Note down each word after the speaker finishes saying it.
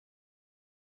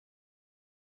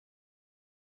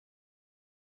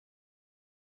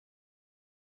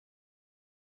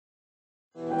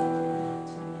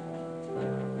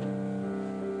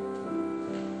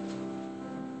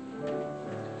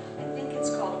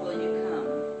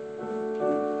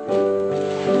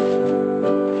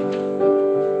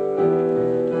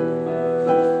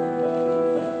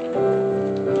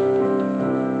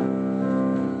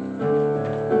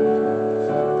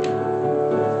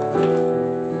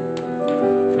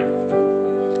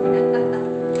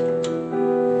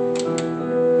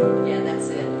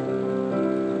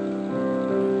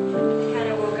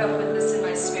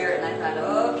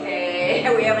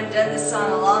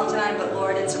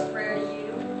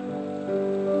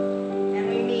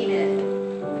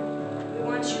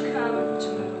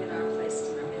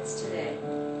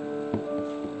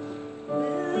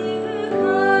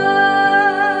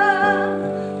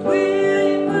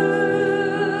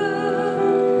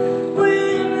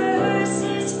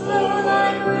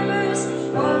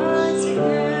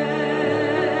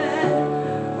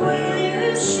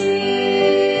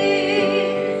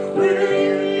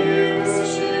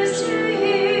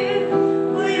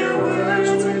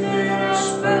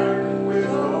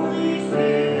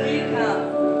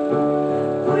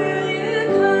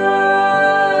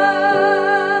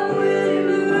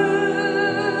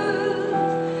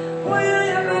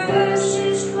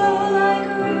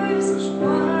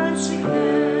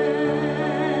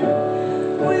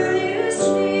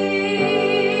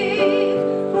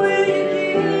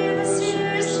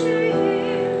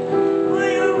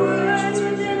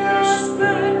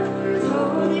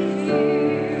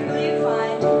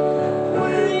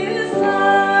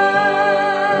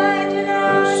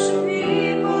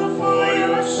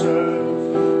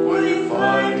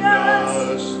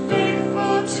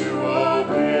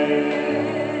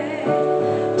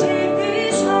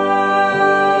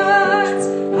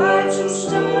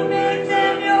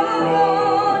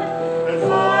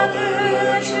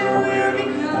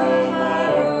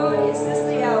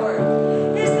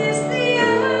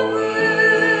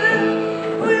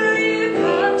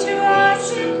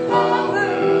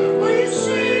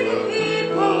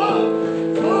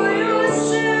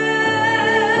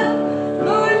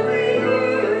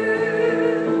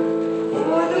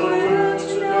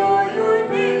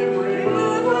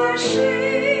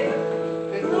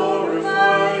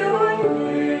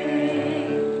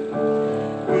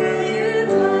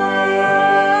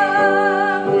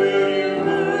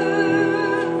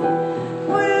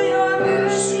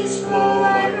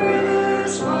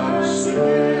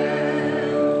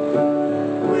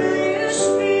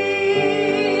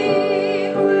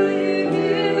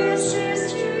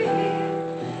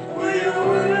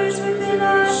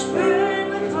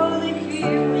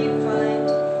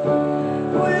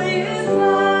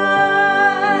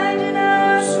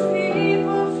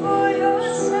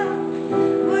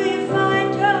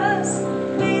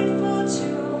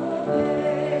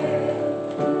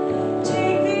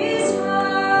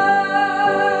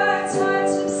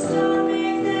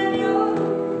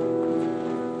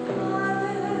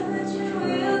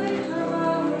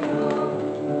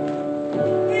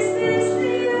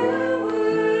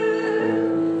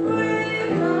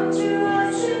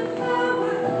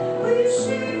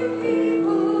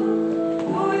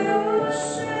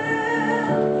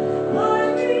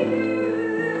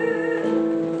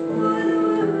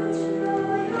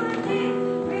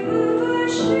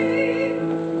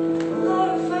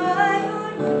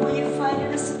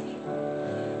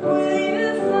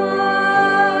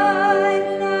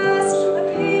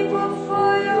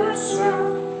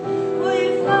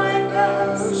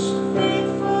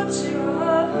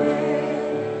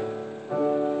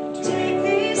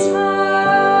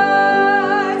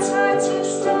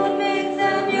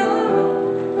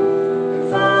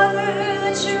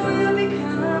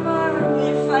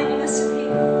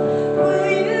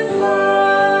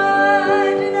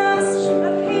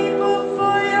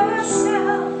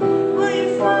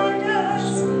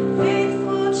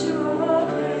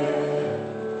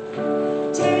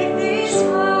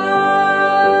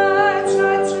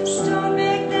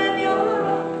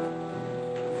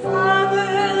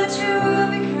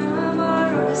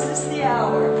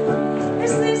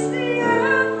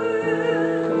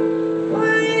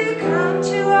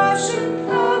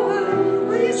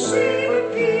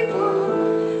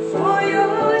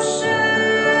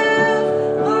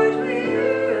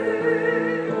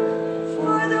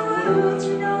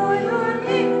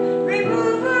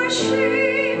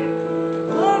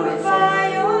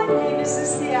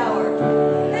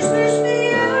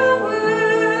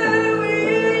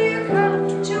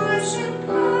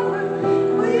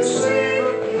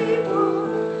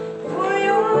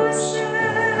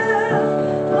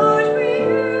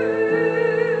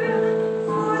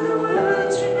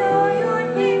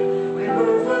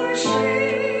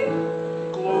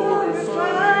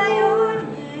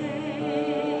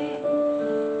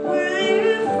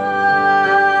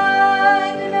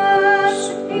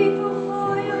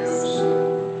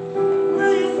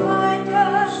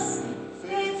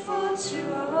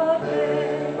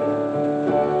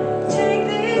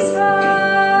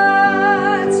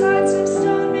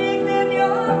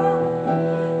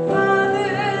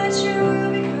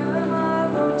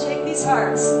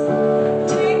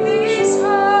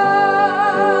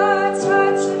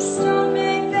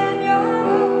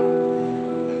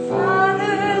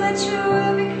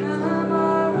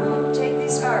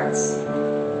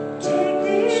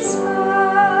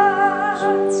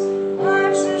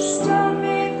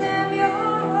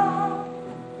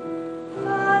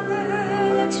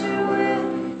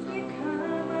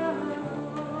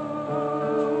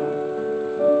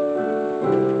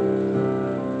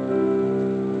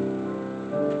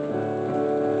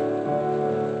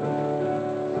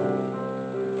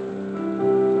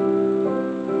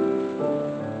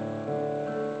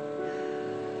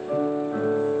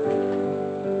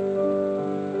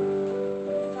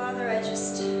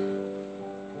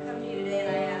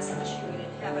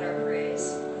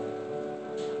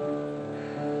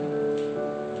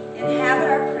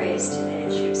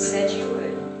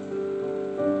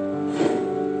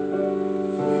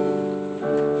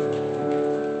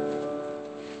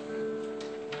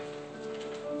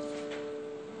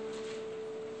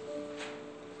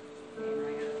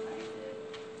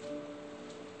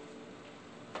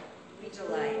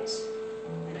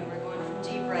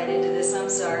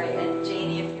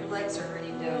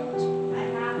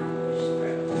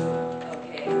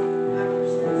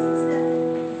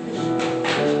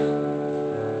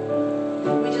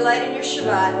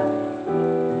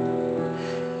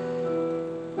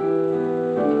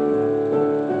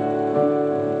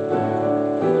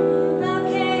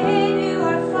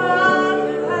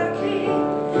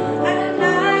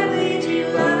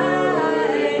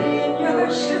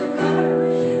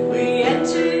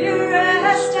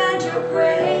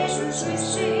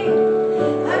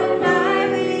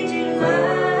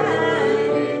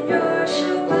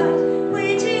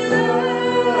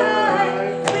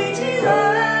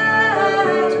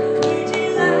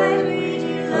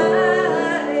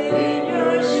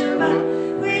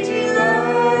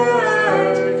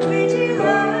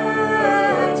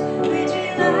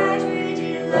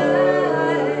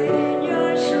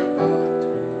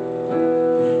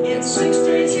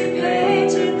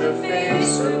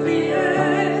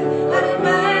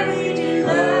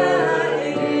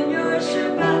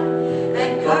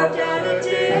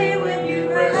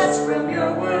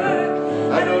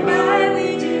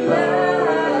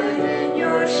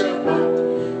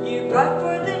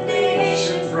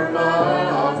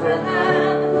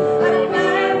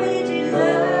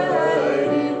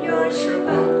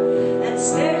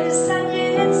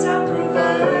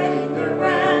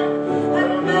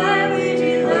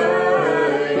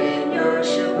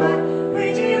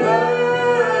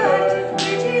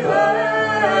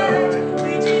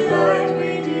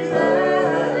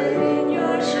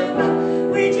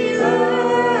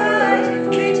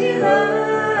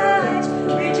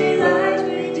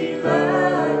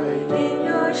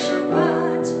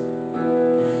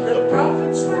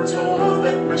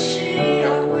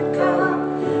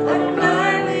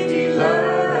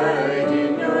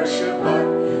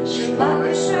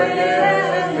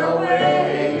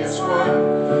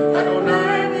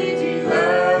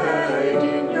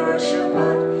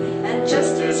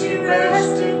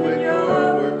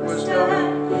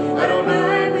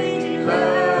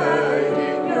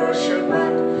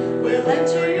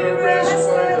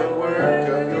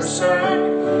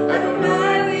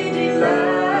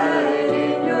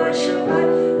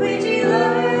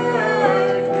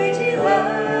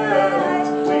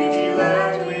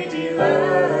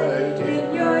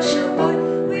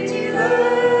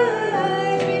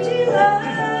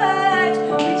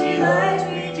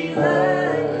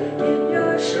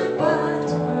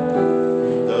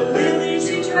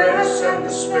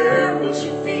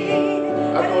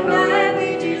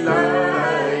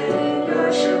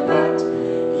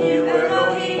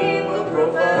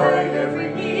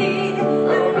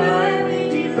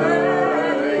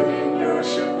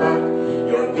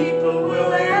Your people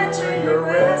will enter your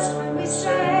rest when we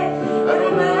say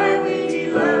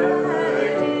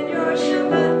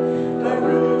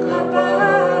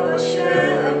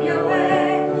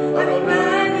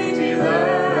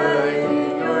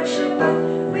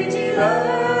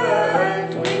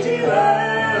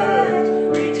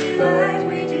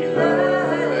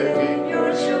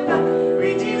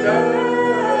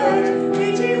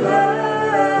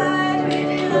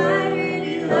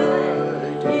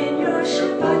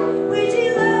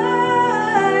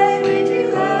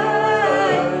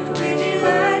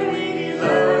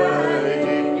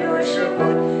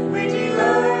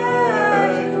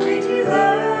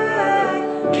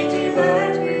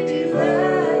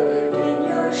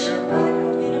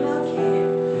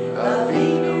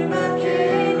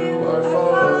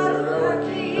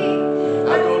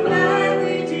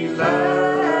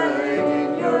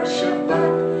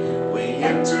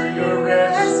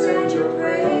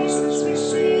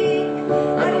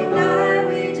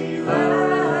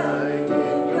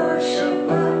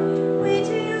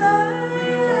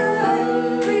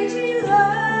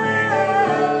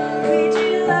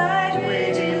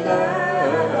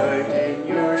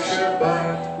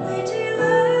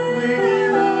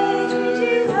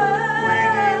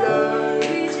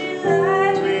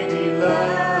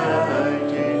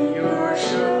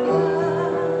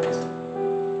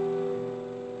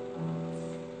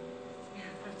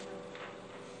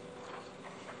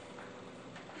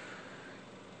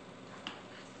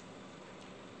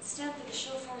Stand for the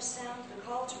shofar sound, the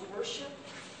call to worship.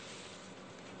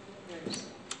 There's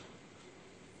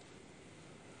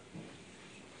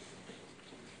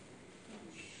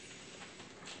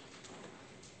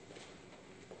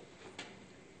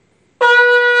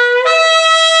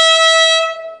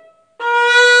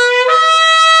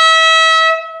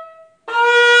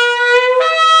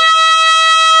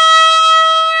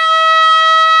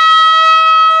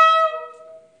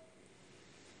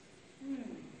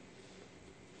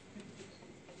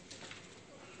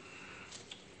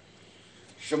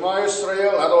Shema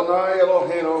Yisrael, Adonai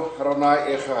Eloheinu,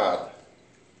 Adonai Echad.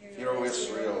 Hear, O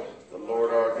Israel, the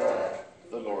Lord our God,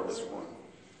 the Lord is one.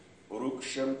 Baruch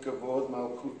Shem Kavod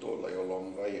Malkuto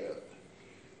Leolam Vayed.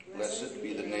 Blessed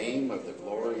be the name of the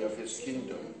glory of his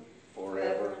kingdom,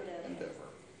 forever and ever.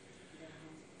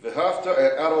 V'hafta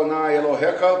et Adonai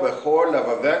Elohecha b'chor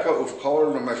levaveka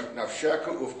uv'chor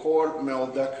nafsheka uv'chor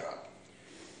meldeka.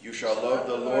 You shall love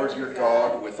the Lord your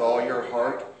God with all your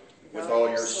heart, with all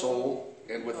your soul,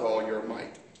 and with all your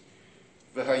might.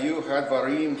 V'hayu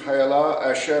hadvarim hayala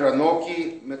asher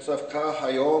anoki mitzavka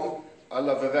hayom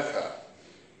ala vevecha.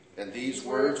 And these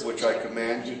words which I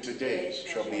command you today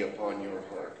shall be upon your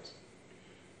heart.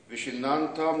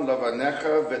 Vishinantam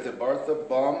lavanecha v'tebarta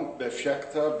bam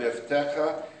befshekta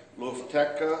beftecha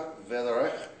lufteka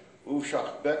v'derech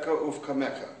uvshachbeka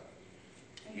uvkamecha.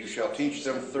 You shall teach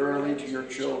them thoroughly to your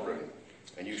children,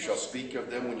 and you shall speak of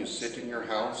them when you sit in your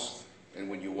house, and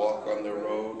when you walk on the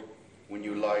road, when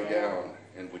you lie down,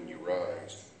 and when you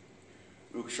rise.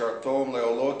 Ukshartom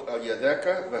leolot al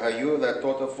yadeka v'hayu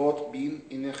letotafot bin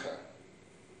inecha.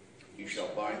 You shall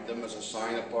bind them as a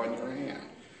sign upon your hand,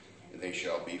 and they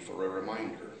shall be for a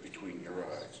reminder between your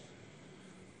eyes.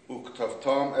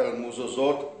 Uktavtam el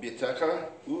muzozot bitecha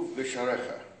uv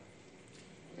visharecha.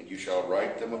 And you shall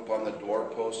write them upon the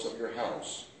doorposts of your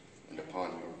house and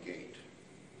upon your gate.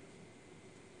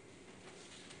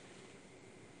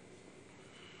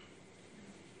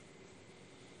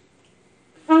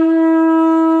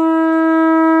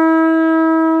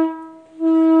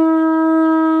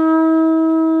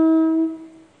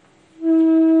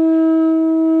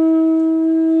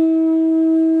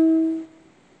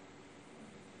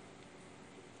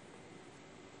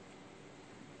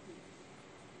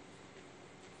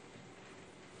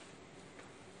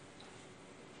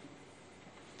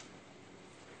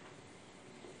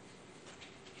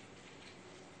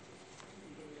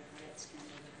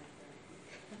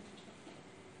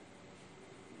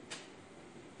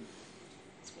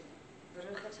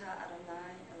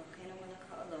 Adonai Eloheinu melech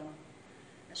haolam,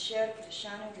 asher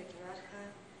kiddushanu v'toratcha,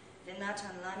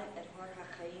 v'natan lanu et hor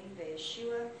ha'chaim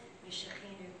ve'yeshua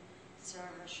mishachinu tzar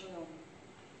ha'shalom.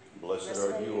 Blessed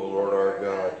are you, O Lord our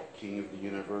God, King of the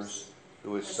universe,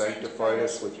 who has sanctified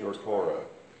us with your Torah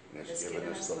and has given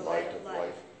us the light of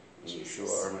life in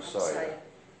Yeshua our Messiah,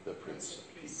 the Prince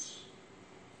of Peace.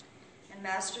 And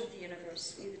Master of the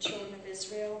universe, we the children of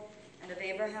Israel and of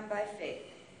Abraham by faith,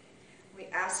 we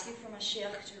ask you for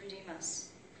Mashiach to redeem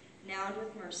us, now and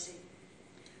with mercy,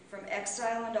 from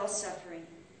exile and all suffering,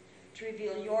 to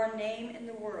reveal your name in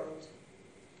the world,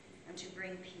 and to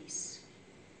bring peace.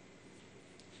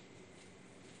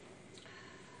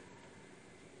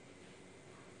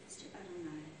 Let's do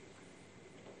Adonai.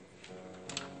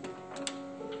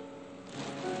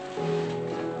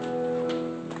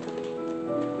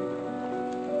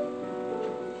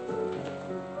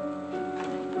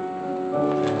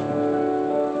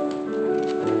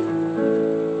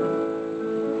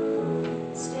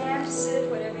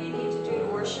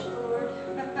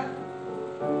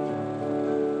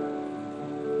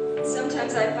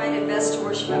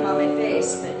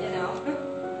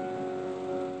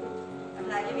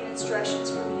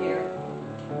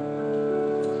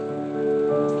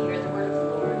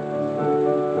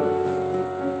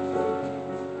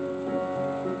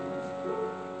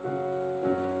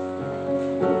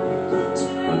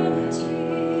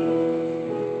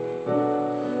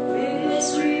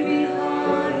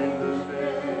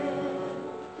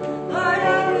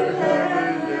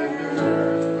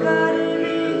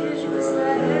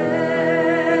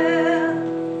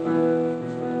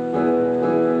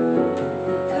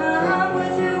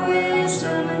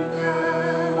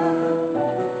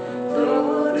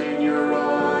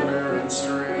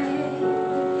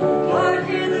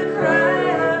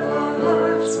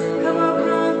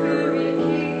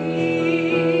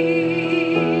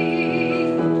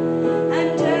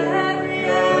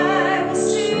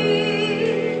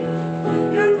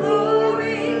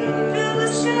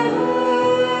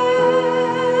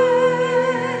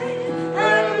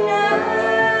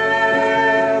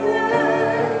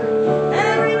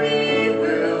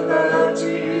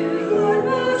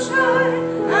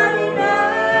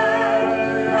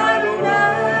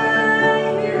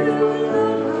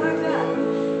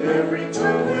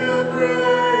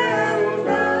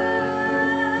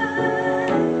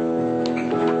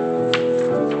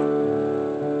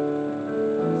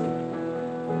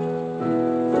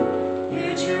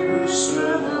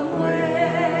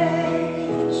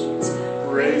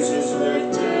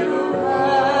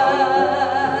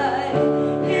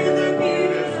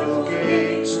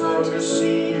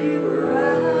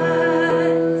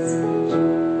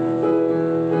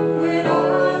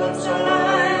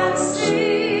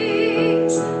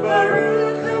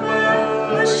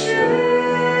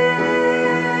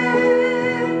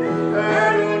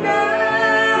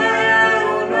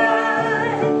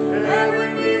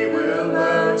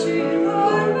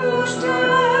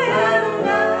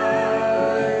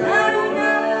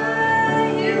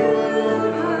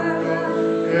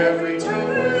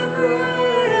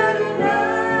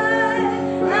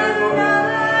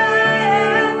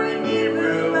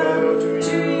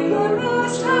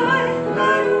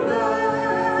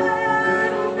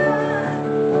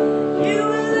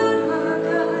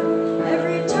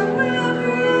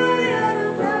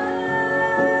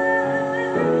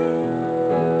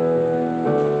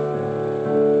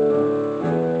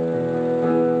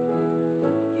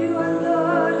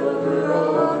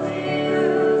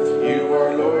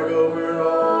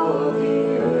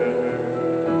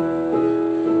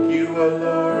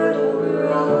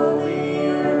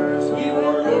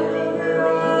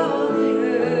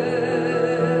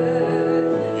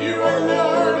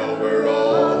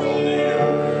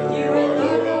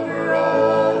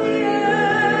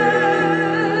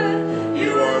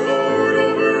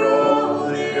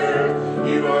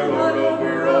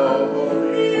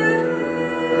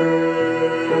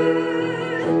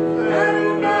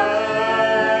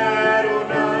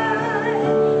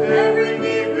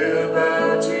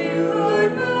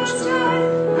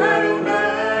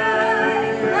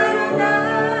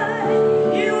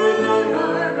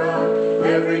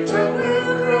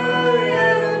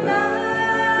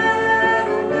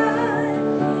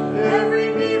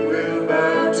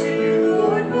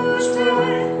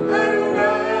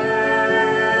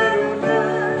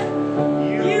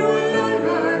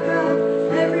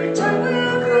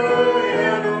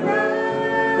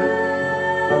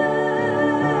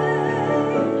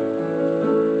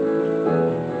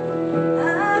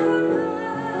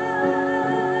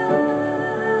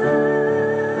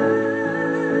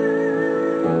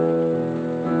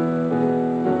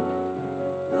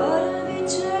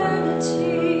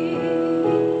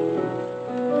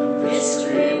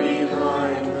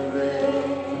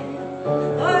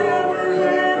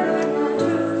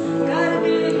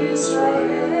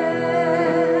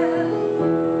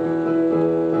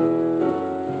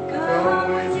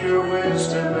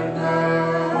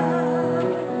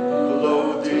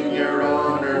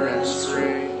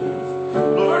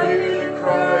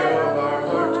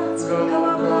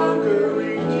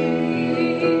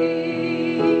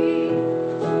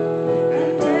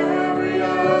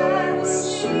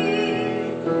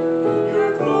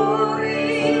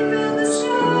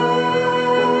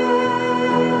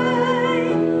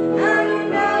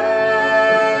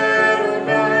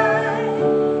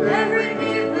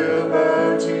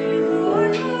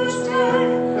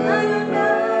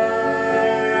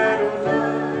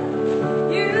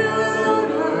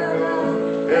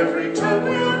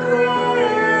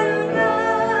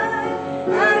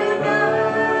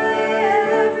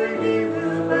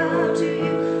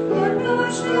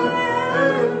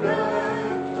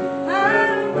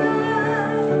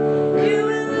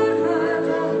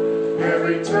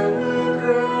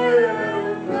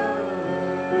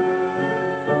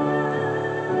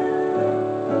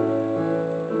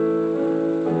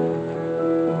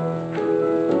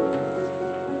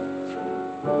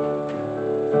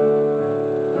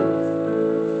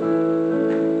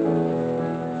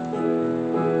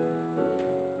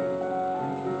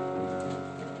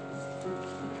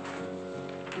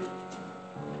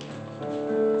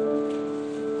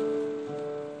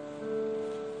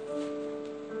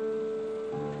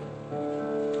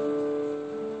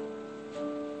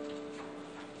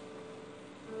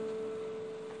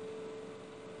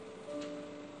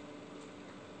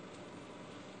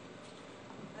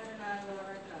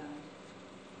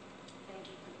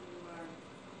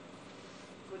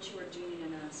 you are doing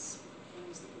in us,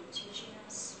 things that you're teaching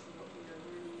us, what we are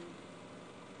learning.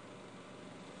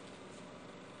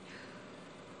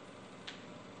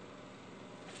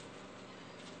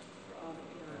 For all that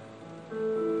we are.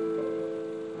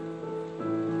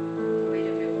 The weight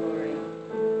of your glory.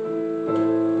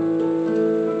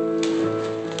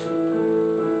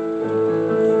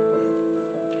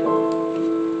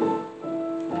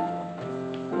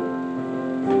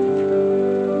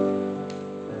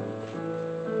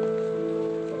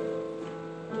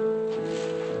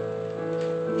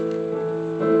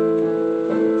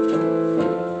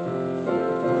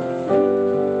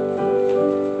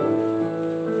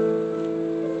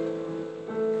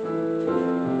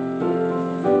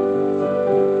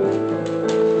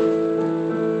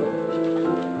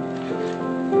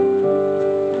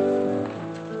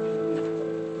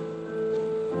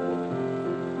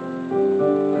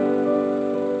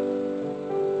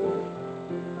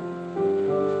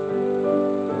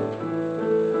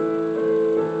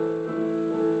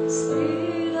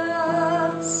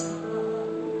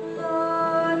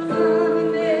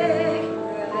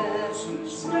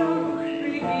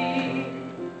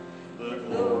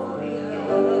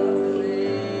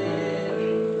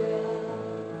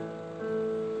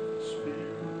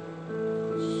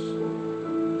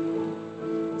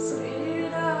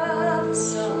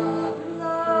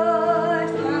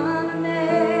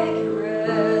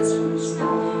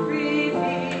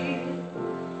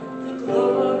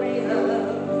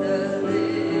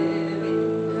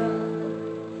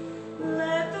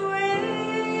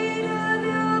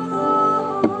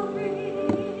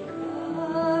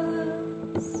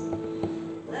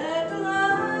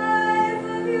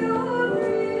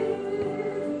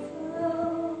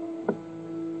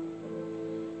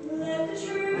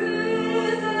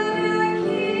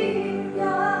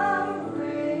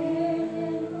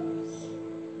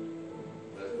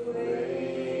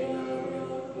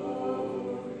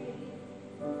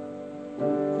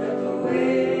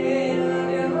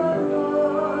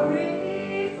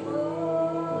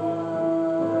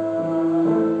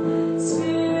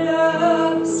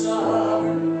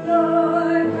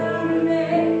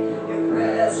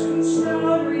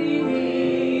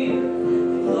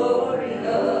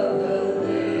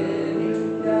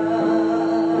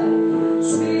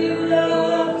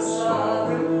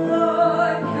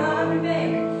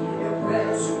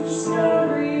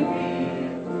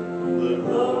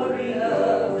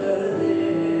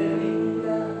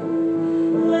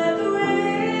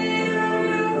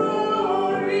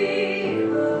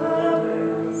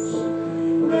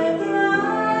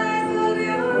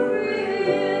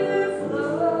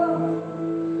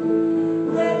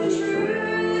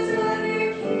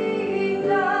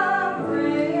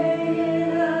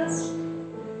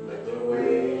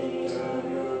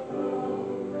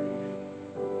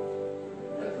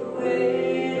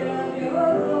 Weight of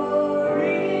your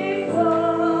glory fall.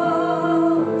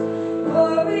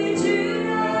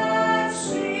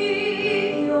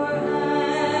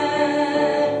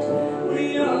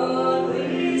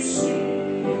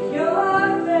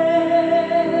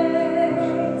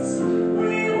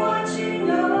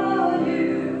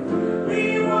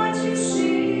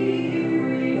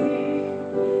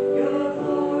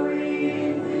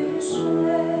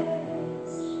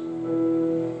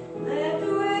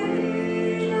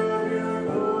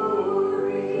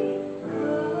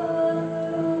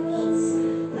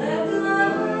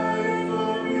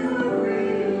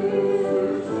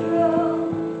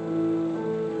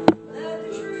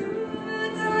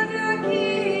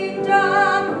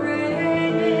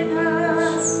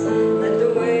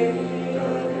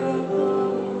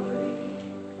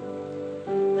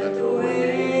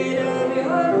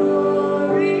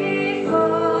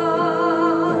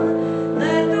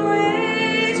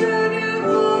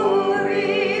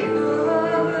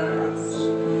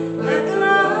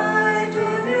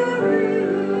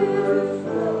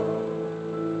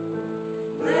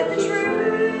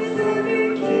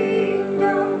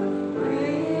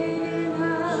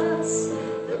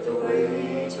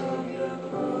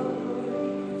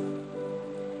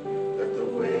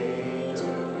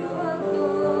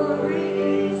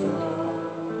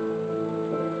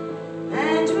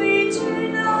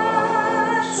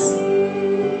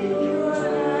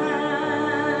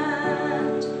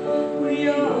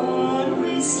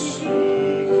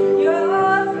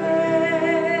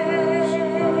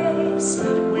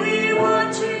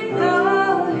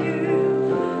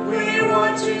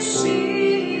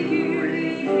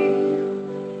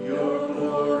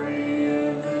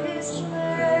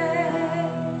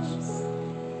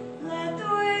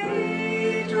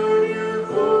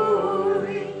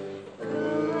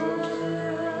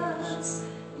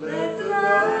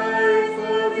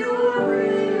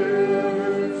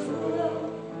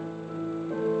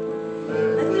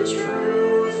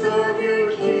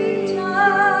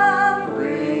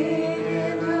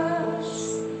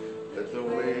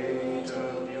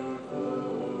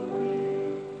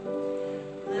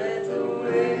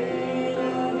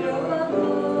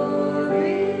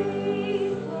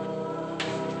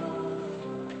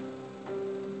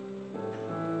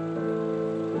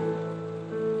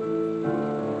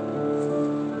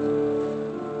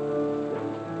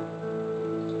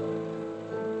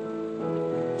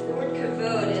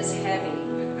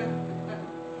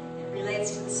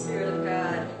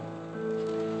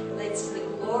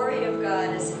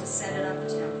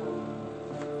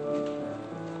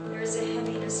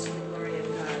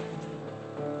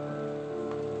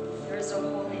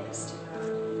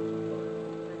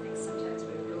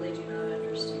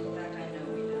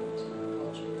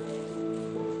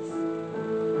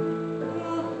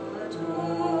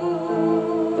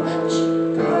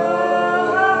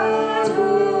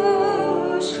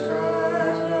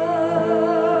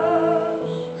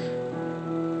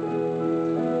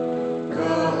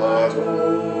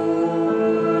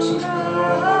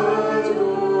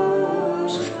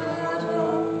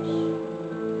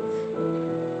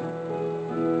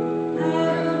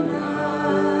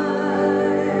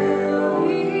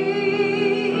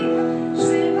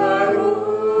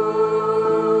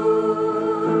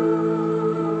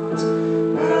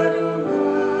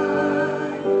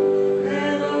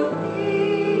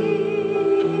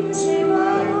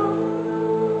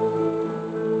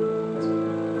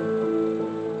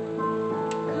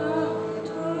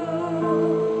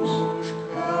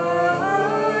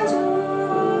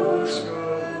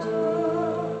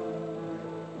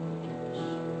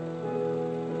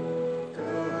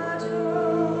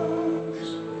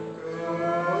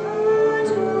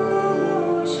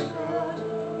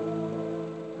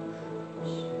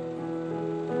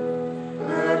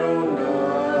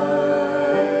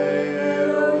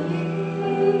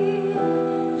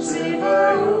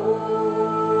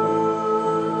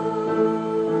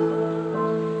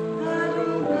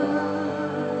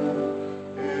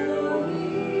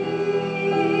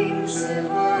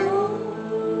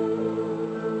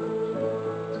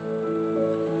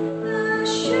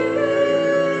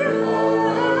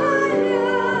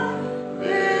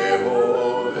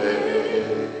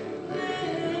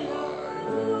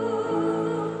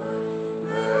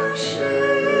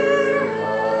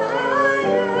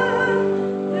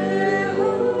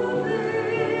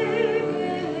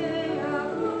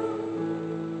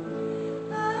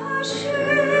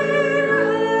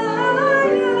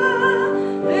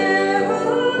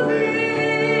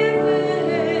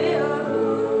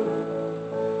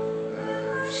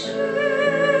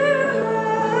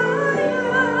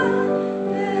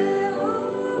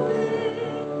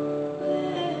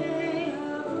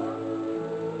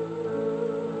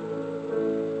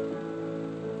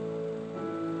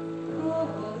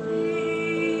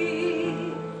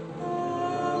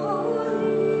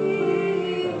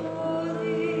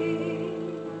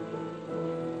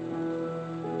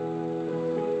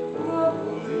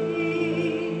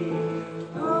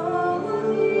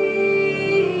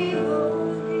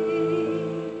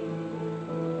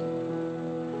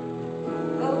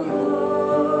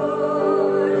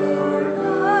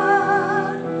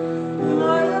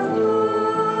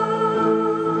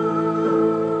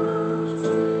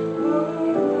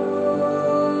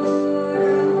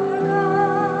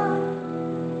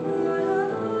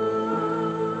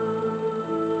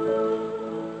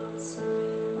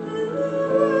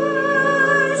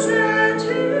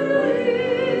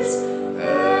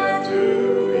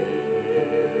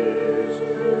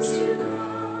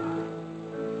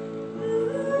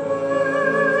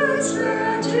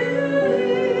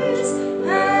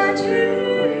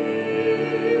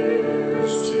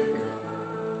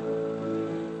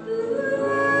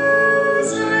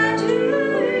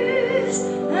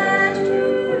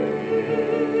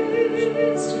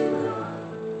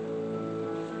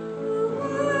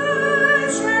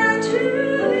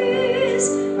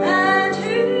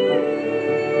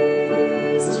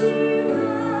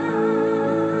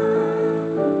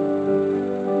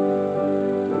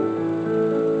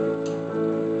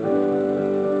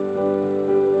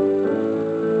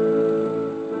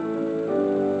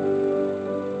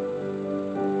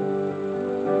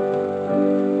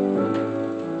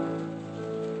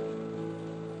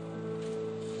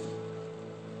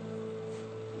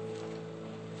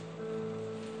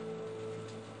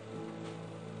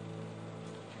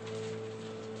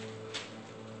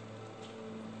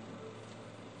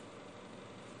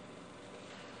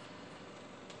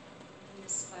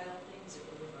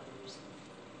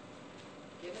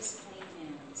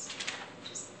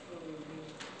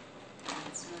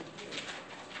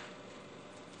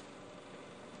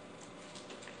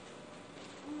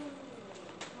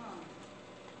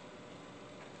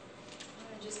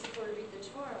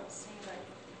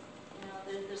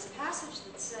 there's a passage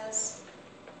that says,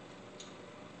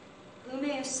 "Who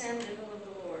may ascend the hill of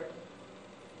the Lord?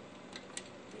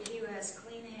 But he who has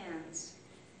clean hands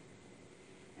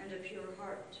and a pure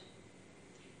heart."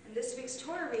 And this week's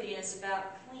Torah reading is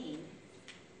about clean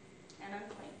and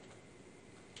unclean.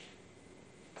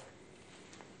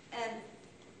 And,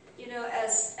 you know,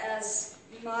 as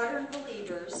modern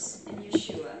believers in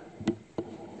Yeshua,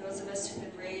 those of us who've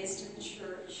been raised in the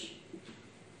church,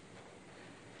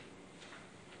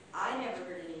 I never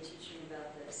heard any teaching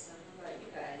about this. I don't know about you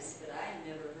guys, but I have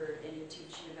never heard any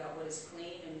teaching about what is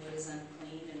clean and what is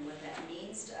unclean and what that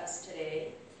means to us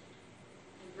today.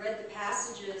 We've read the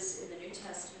passages in the New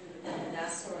Testament and the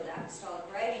apostolic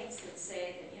writings that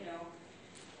say that, you know,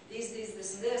 these,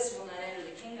 this, and this will not enter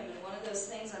the kingdom, and one of those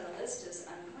things on the list is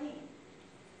unclean.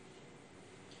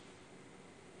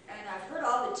 And I've heard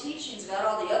all the teachings about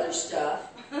all the other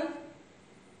stuff, but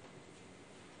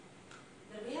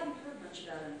we haven't heard much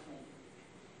about unclean.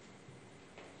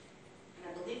 And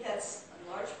I believe that's in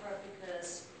large part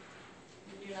because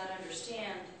we do not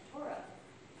understand Torah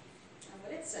and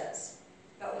what it says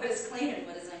about what is clean and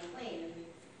what is unclean, and we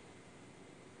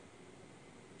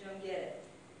don't get it.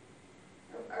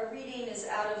 Our reading is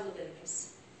out of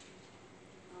Leviticus.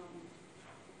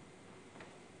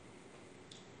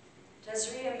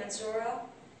 Tazria Metzora,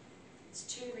 it's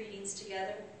two readings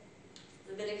together.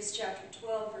 Leviticus chapter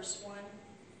 12, verse 1.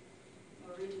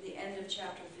 We'll read to the end of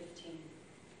chapter 15.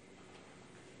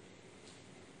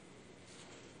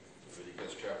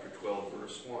 Leviticus chapter 12,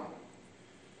 verse 1.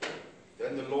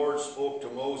 Then the Lord spoke to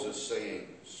Moses, saying,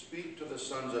 "Speak to the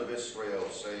sons of Israel,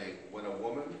 saying, When a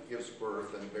woman gives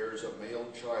birth and bears a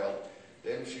male child,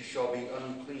 then she shall be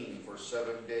unclean for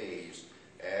 7 days,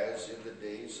 as in the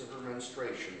days of her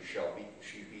menstruation shall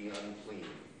she be unclean.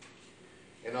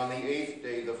 And on the 8th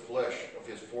day the flesh of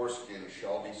his foreskin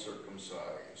shall be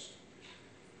circumcised.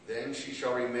 Then she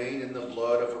shall remain in the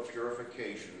blood of her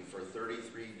purification for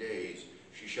 33 days.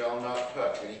 She shall not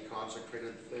touch any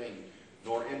consecrated thing,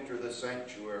 nor enter the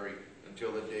sanctuary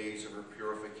until the days of her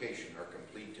purification are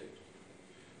completed.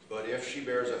 But if she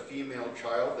bears a female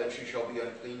child, then she shall be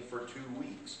unclean for 2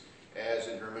 weeks, as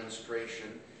in her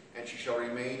menstruation, and she shall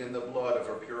remain in the blood of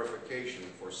her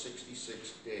purification for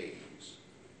 66 days.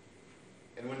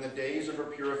 And when the days of her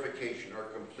purification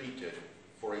are completed,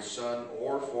 for a son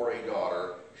or for a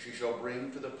daughter, she shall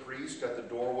bring to the priest at the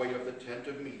doorway of the tent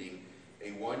of meeting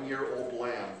a 1-year-old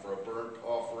lamb for a burnt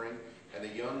offering, and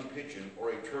a young pigeon or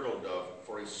a turtle dove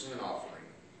for a sin offering.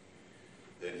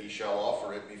 Then he shall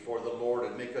offer it before the Lord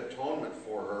and make atonement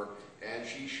for her, and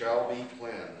she shall be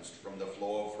cleansed from the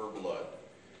flow of her blood.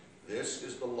 This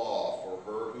is the law for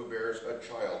her who bears a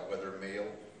child, whether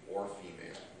male or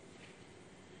female.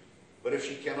 But if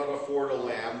she cannot afford a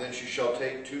lamb, then she shall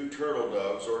take 2 turtle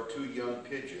doves or 2 young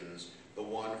pigeons, the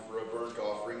one for a burnt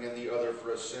offering and the other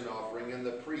for a sin offering, and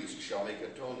the priest shall make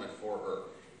atonement for her,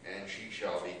 and she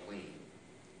shall be clean.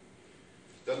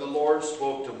 Then the Lord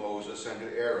spoke to Moses and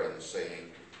to Aaron,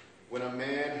 saying, When a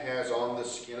man has on the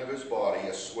skin of his body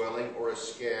a swelling or a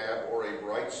scab or a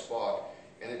bright spot,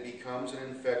 and it becomes an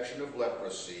infection of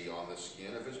leprosy on the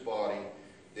skin of his body,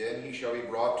 then he shall be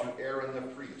brought to Aaron the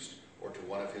priest, or to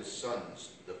one of his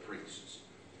sons, the priests.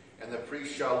 And the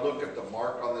priest shall look at the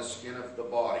mark on the skin of the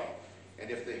body,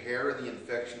 and if the hair of the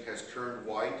infection has turned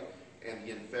white, and the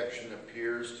infection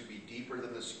appears to be deeper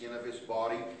than the skin of his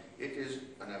body, it is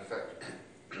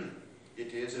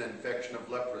an infection of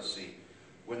leprosy.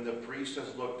 When the priest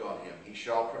has looked on him, he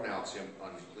shall pronounce him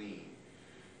unclean.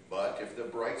 But if the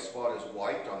bright spot is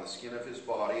white on the skin of his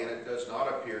body, and it does not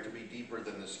appear to be deeper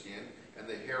than the skin, and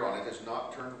the hair on it has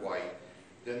not turned white,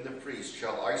 then the priest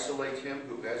shall isolate him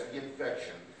who has the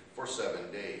infection for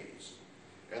 7 days.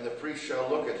 And the priest shall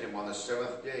look at him on the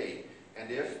 7th day,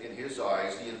 and if in his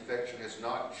eyes the infection has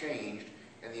not changed,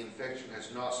 and the infection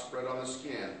has not spread on the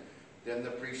skin, then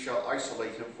the priest shall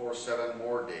isolate him for 7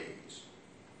 more days.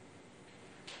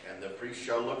 And the priest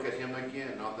shall look at him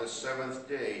again on the 7th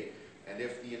day, and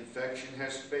if the infection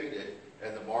has faded,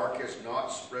 and the mark has not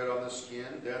spread on the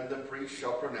skin, then the priest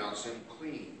shall pronounce him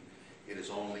clean. It is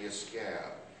only a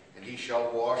scab, and he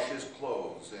shall wash his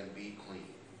clothes and be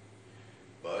clean.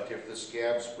 But if the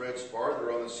scab spreads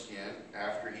farther on the skin,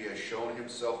 after he has shown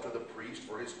himself to the priest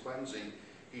for his cleansing,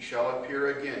 he shall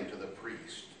appear again to the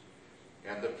priest.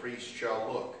 And the priest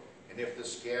shall look, and if the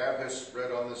scab has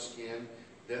spread on the skin,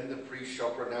 then the priest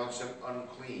shall pronounce him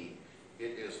unclean.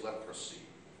 It is leprosy.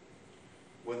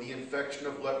 When the infection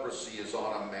of leprosy is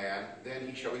on a man, then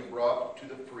he shall be brought to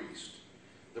the priest.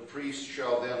 The priest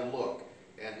shall then look,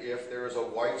 and if there is a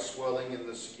white swelling in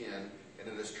the skin, and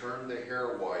it has turned the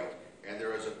hair white, and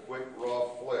there is a quick raw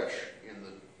flesh in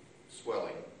the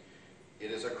swelling, It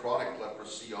is a chronic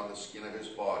leprosy on the skin of his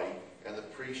body, and the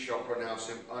priest shall pronounce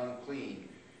him unclean.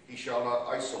 He shall not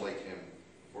isolate him,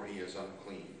 for he is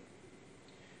unclean.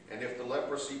 And if the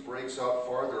leprosy breaks out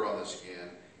farther on the skin,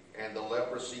 and the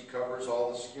leprosy covers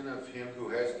all the skin of him who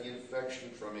has the infection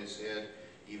from his head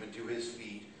even to his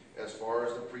feet, as far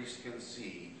as the priest can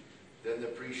see, then the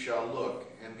priest shall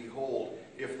look, and behold,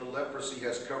 if the leprosy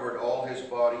has covered all his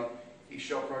body, he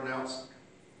shall pronounce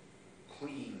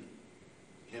clean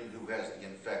him who has the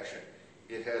infection.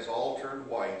 It has all turned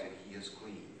white, and he is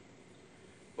clean.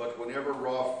 But whenever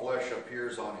raw flesh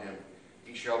appears on him,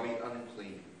 he shall be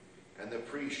unclean. And the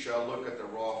priest shall look at the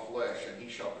raw flesh, and he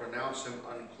shall pronounce him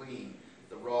unclean.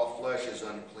 The raw flesh is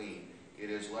unclean. It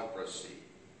is leprosy.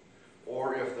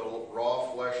 Or if the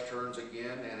raw flesh turns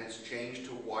again and is changed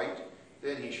to white,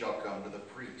 then he shall come to the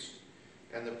priest.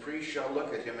 And the priest shall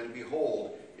look at him, and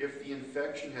behold, if the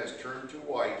infection has turned to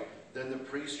white, then the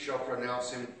priest shall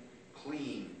pronounce him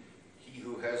clean. He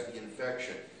who has the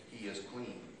infection, he is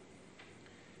clean.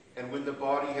 And when the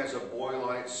body has a boil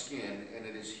on its skin, and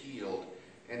it is healed,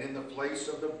 and in the place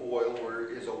of the boil where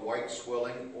is a white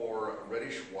swelling or a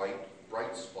reddish-white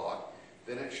bright spot,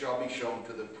 then it shall be shown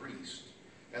to the priest.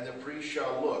 And the priest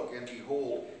shall look, and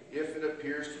behold, if it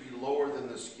appears to be lower than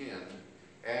the skin,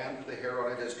 and the hair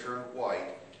on it has turned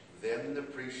white, then the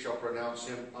priest shall pronounce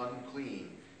him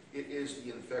unclean. It is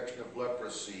the infection of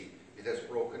leprosy. It has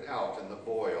broken out in the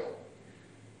boil.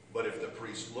 But if the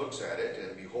priest looks at it,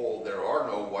 and behold, there are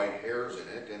no white hairs in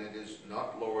it, and it is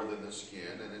not lower than the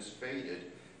skin, and is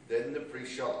faded, then the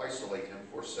priest shall isolate him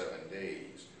for 7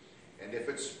 days. And if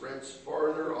it spreads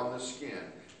farther on the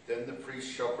skin, then the priest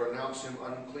shall pronounce him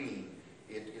unclean.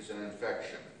 It is an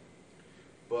infection.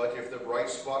 But if the bright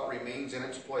spot remains in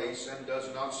its place and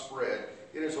does not spread,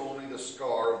 it is only the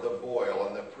scar of the boil,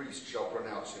 and the priest shall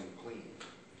pronounce him clean.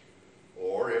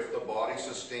 Or if the body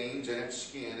sustains in its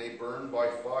skin a burn by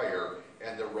fire,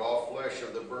 and the raw flesh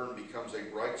of the burn becomes a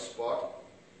bright spot,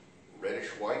 reddish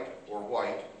white or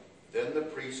white, then the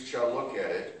priest shall look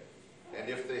at it, and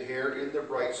if the hair in the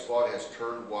bright spot has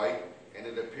turned white, and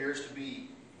it appears to be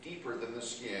deeper than the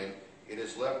skin, it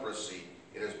is leprosy.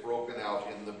 It has broken out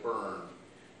in the burn.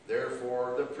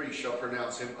 Therefore the priest shall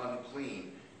pronounce him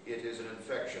unclean. It is an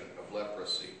infection of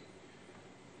leprosy.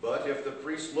 But if the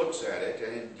priest looks at it,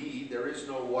 and indeed there is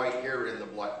no white hair in the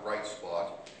bright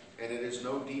spot, and it is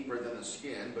no deeper than the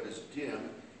skin, but is dim,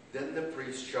 then the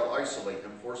priest shall isolate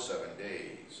him for 7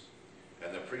 days.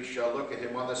 And the priest shall look at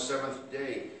him on the 7th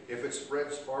day. If it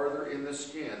spreads farther in the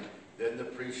skin, then the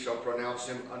priest shall pronounce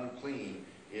him unclean.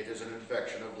 It is an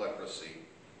infection of leprosy.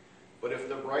 But if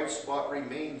the bright spot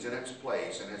remains in its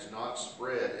place and has not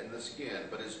spread in the skin,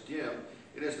 but is dim,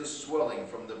 it is the swelling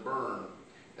from the burn.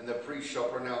 And the priest shall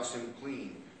pronounce him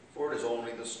clean, for it is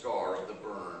only the scar of the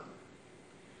burn.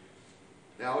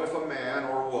 Now if a man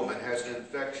or woman has an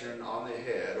infection on the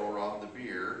head or on the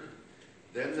beard,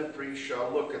 then the priest shall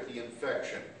look at the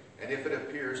infection, and if it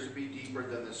appears to be deeper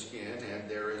than the skin, and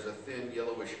there is thin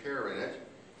yellowish hair in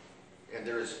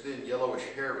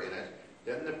it,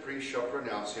 then the priest shall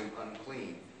pronounce him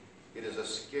unclean. It is a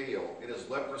scale. It is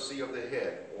leprosy of the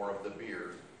head or of the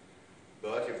beard.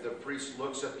 But if the priest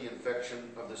looks at the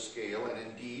infection of the scale, and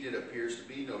indeed it appears to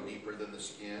be no deeper than the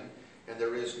skin, and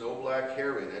there is no black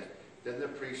hair in it, then the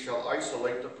priest shall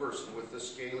isolate the person with the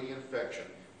scaly infection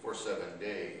for 7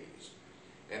 days.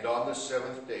 And on the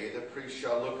 7th day the priest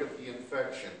shall look at the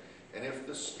infection, and if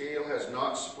the scale has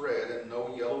not spread, and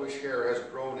no yellowish hair has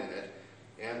grown in it,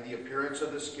 and the appearance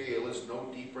of the scale is no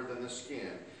deeper than the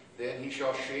skin, then he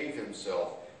shall shave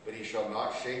himself, but he shall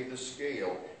not shave the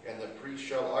scale, and the priest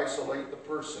shall isolate the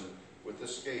person with the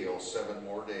scale 7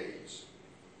 more days.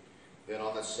 Then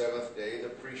on the 7th day the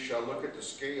priest shall look at the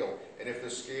scale, and if the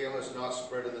scale has not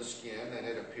spread in the skin, and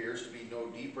it appears to be no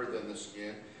deeper than the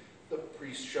skin, the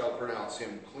priest shall pronounce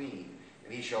him clean,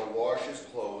 and he shall wash his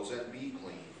clothes and be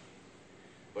clean.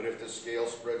 But if the scale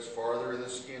spreads farther in the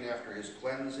skin after his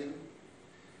cleansing,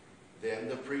 then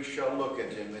the priest shall look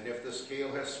at him, and if the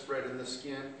scale has spread in the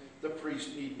skin, the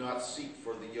priest need not seek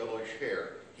for the yellowish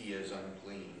hair. He is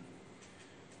unclean.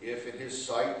 If in his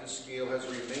sight the scale has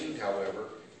remained, however,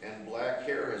 and black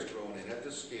hair has grown in it,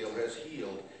 the scale has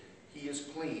healed, he is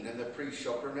clean, and the priest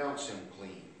shall pronounce him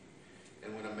clean.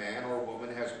 And when a man or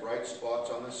woman has bright spots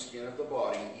on the skin of the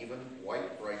body, even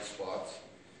white bright spots,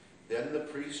 then the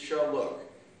priest shall look,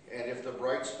 and if the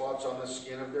bright spots on the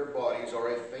skin of their bodies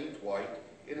are a faint white,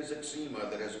 it is eczema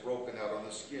that has broken out on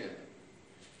the skin.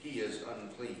 He is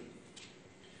unclean.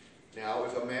 Now,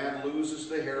 if a man loses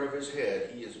the hair of his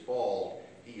head, he is bald,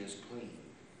 he is clean.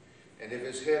 And if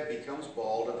his head becomes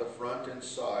bald at the front and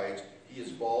sides, he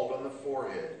is bald on the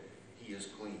forehead, he is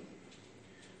clean.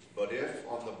 But if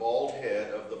on the bald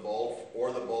head of the bald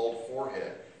or the bald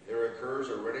forehead there occurs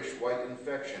a reddish-white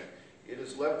infection, it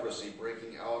is leprosy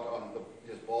breaking out on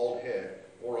his bald head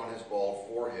or on his bald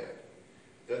forehead.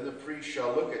 Then the priest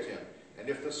shall look at him, and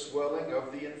if the swelling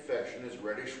of the infection is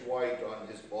reddish-white on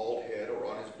his bald head or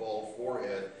on his bald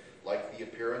forehead, like the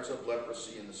appearance of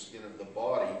leprosy in the skin of the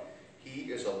body,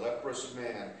 he is a leprous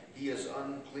man. He is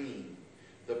unclean.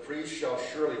 The priest shall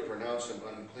surely pronounce him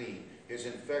unclean. His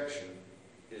infection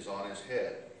is on his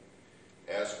head.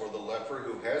 As for the leper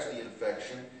who has the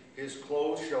infection, his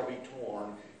clothes shall be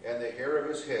torn, and the hair of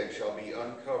his head shall be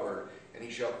uncovered, and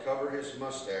he shall cover his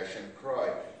mustache and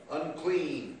cry,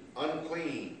 "Unclean,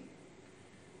 unclean."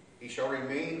 He shall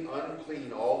remain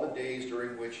unclean all the days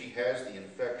during which he has the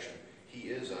infection. He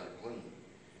is unclean.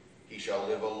 He shall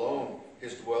live alone.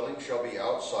 His dwelling shall be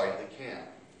outside the camp.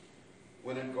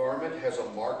 When a garment has a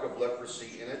mark of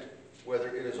leprosy in it, whether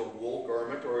it is a wool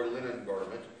garment or a linen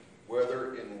garment,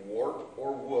 whether in warp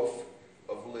or woof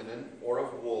of linen or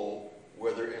of wool,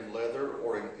 whether in leather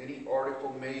or in any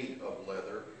article made of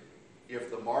leather, if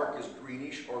the mark is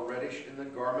greenish or reddish in the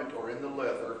garment or in the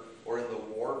leather, or in the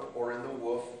warp or in the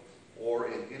woof, or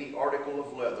in any article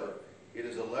of leather, it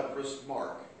is a leprous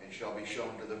mark, and shall be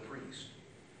shown to the priest.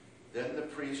 Then the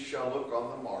priest shall look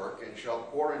on the mark, and shall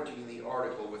quarantine the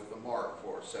article with the mark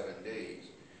for 7 days.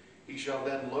 He shall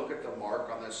then look at the mark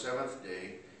on the 7th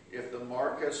day. If the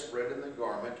mark has spread in the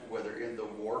garment, whether in the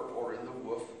warp or in the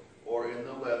woof or in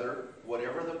the leather,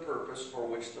 whatever the purpose for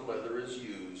which the leather is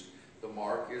used, the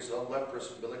mark is a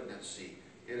leprous malignancy.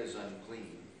 It is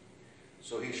unclean.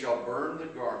 So he shall burn the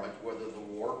garment, whether the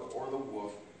warp or the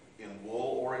woof, in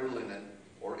wool or in linen,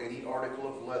 or any article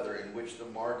of leather in which the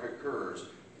mark occurs,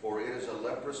 for it is a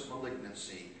leprous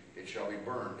malignancy. It shall be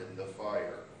burned in the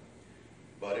fire.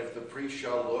 But if the priest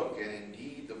shall look, and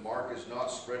indeed the mark is not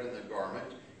spread in the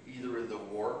garment, either in the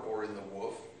warp or in the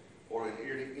woof, or in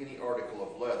any article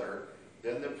of leather,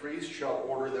 then the priest shall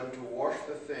order them to wash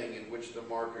the thing in which the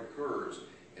mark occurs,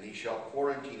 and he shall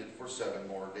quarantine it for 7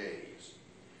 more days.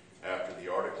 After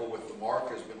the article with the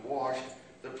mark has been washed,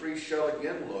 the priest shall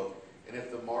again look, and if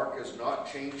the mark has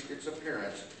not changed its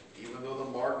appearance, even though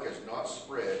the mark has not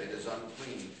spread, it is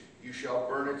unclean. You shall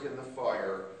burn it in the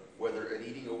fire, whether an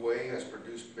eating away has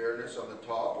produced bareness on the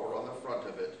top or on the front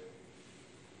of it.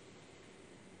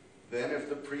 Then if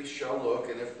the priest shall look,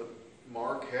 and if the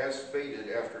mark has faded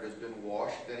after it has been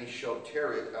washed, then he shall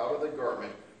tear it out of the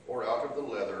garment or out of the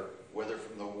leather, whether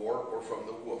from the warp or from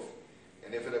the woof.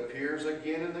 And if it appears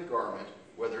again in the garment,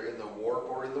 whether in the warp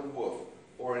or in the woof,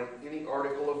 or in any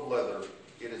article of leather,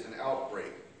 it is an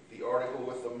outbreak. The article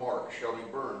with the mark shall be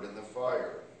burned in the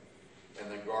fire.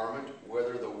 And the garment,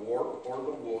 whether the warp or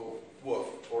the woof,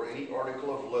 or any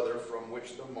article of leather from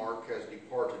which the mark has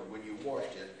departed when you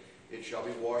washed it, it shall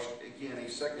be washed again a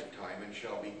second time and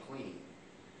shall be clean.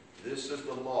 This is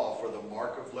the law for the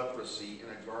mark of leprosy in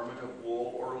a garment of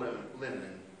wool or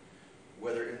linen,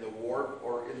 whether in the warp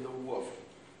or in the woof,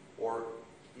 or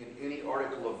in any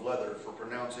article of leather, for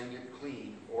pronouncing it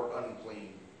clean or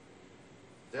unclean.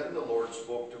 Then the Lord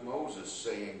spoke to Moses,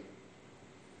 saying,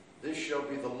 This shall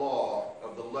be the law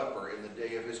of the leper in the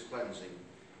day of his cleansing.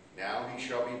 Now he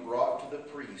shall be brought to the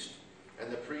priest,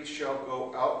 and the priest shall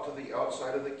go out to the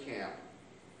outside of the camp.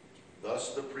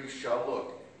 Thus the priest shall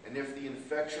look, and if the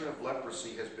infection of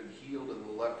leprosy has been healed in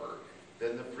the leper,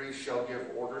 then the priest shall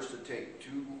give orders to take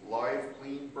 2 live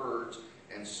clean birds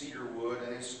and cedar wood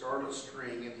and a scarlet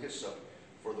string and hyssop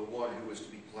for the one who is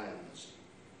to be cleansed.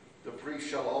 The priest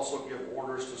shall also give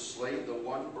orders to slay the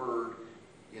one bird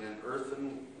in an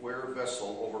earthenware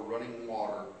vessel over running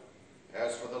water.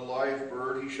 As for the live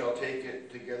bird, he shall take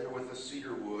it together with the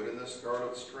cedar wood and the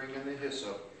scarlet string and the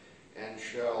hyssop, and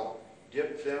shall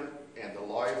dip them and the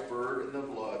live bird in the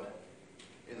blood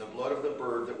of the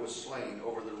bird that was slain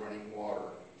over the running water.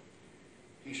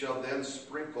 He shall then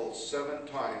sprinkle 7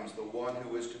 times the one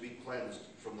who is to be cleansed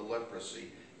from the leprosy,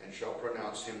 and shall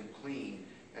pronounce him clean,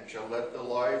 and shall let the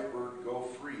live bird go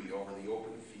free over the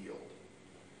open field.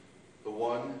 The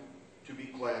one to be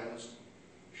cleansed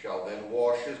shall then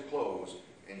wash his clothes,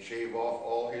 and shave off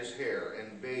all his hair,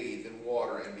 and bathe in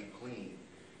water, and be clean.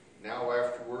 Now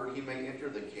afterward he may enter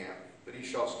the camp, but he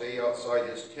shall stay outside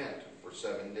his tent for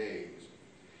 7 days.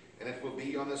 And it will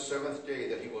be on the 7th day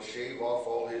that he will shave off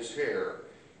all his hair.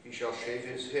 He shall shave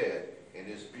his head, and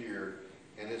his beard,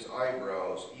 and his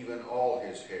eyebrows, even all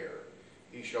his hair.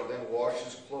 He shall then wash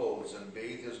his clothes, and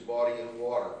bathe his body in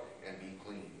water, and be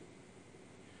clean.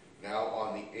 Now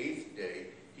on the 8th day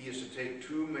he is to take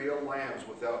 2 male lambs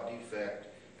without defect,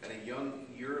 and a young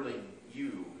yearling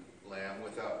ewe lamb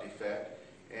without defect,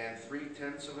 and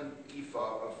 3/10 of an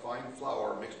ephah of fine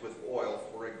flour mixed with oil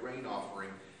for a grain offering,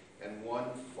 and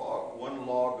one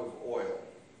log of oil.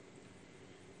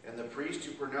 And the priest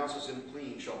who pronounces him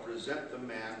clean shall present the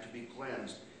man to be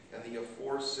cleansed, and the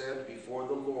aforesaid before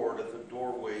the Lord at the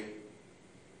doorway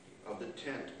of the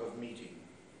tent of meeting.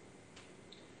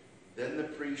 Then the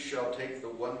priest shall take the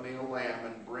one male lamb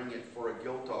and bring it for a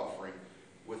guilt offering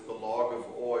with the log of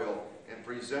oil, and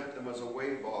present them as a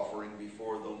wave offering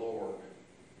before the Lord.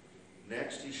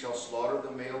 Next he shall slaughter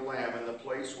the male lamb in the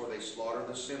place where they slaughter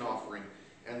the sin offering,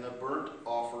 and the burnt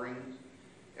offering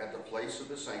at the place of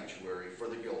the sanctuary for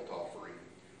the guilt offering.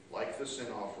 Like the sin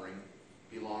offering,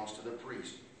 belongs to the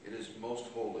priest. It is most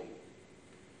holy.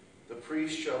 The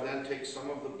priest shall then take some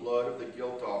of the blood of the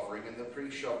guilt offering, and the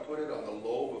priest shall put it on the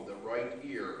lobe of the right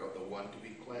ear of the one to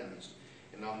be cleansed,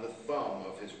 and on the thumb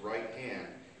of his right hand,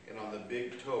 and on the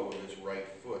big toe of his right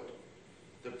foot.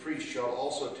 The priest shall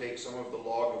also take some of the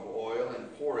log of oil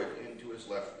and pour it into his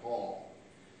left palm.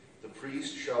 The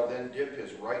priest shall then dip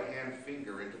his right hand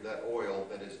finger into that oil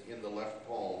that is in the left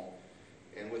palm,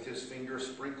 and with his finger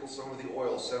sprinkle some of the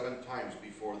oil 7 times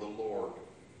before the Lord.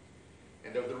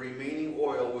 And of the remaining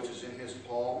oil which is in his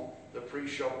palm, the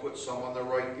priest shall put some on the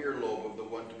right earlobe of the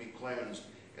one to be cleansed,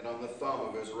 and on the thumb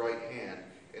of his right hand,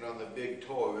 and on the big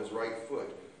toe of his right foot,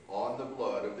 on the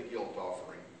blood of the guilt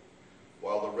offering.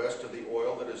 While the rest of the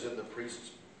oil that is in the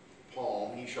priest's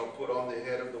palm he shall put on the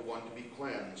head of the one to be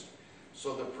cleansed.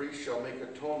 So the priest shall make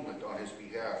atonement on his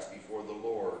behalf before the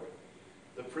Lord.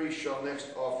 The priest shall next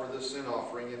offer the sin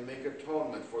offering and make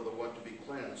atonement for the one to be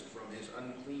cleansed from his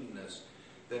uncleanness.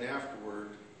 Then afterward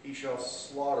he shall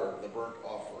slaughter the burnt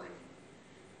offering.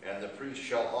 And the priest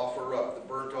shall offer up the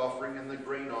burnt offering and the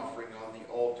grain offering on the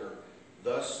altar.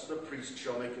 Thus the priest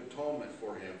shall make atonement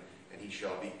for him, and he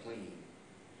shall be clean.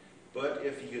 But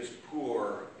if he is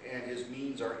poor and his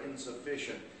means are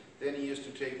insufficient, then he is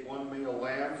to take one male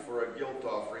lamb for a guilt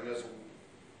offering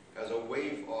as a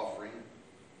wave offering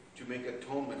to make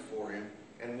atonement for him,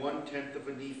 and 1/10 of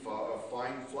an ephah of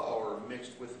fine flour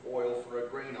mixed with oil for a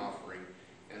grain offering,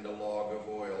 and a log of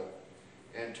oil,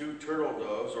 and 2 turtle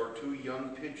doves or 2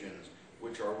 young pigeons,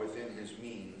 which are within his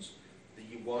means.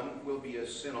 The one will be a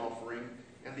sin offering,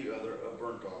 and the other a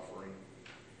burnt offering.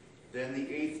 Then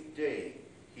the 8th day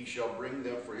he shall bring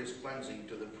them for his cleansing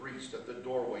to the priest at the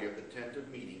doorway of the tent of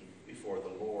meeting before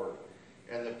the Lord.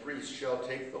 And the priest shall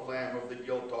take the lamb of the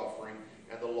guilt offering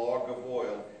and the log of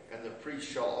oil, and the priest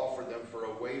shall offer them for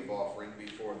a wave offering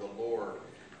before the Lord.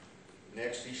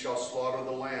 Next he shall slaughter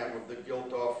the lamb of the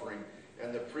guilt offering,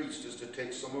 and the priest is to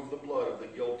take some of the blood of the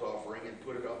guilt offering and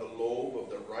put it on the lobe of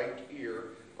the right ear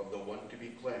of the one to be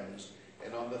cleansed,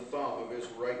 and on the thumb of his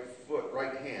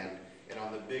right hand, and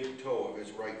on the big toe of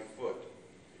his right foot.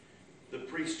 The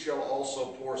priest shall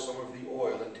also pour some of the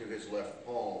oil into his left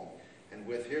palm, and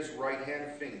with his right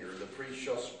hand finger the priest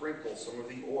shall sprinkle some of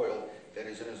the oil that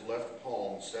is in his left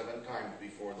palm 7 times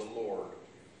before the Lord.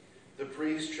 The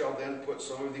priest shall then put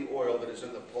some of the oil that is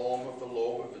in the palm of the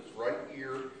lobe of his right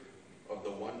ear of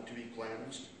the one to be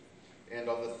cleansed, and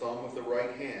on the thumb of the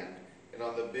right hand, and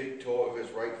on the big toe of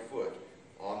his right foot,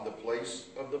 on the place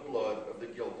of the blood of the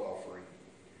guilt offering.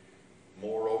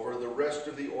 Moreover, the rest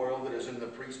of the oil that is in the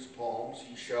priest's palms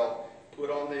he shall put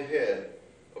on the head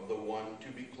of the one to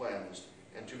be cleansed,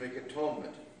 and to make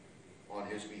atonement on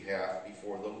his behalf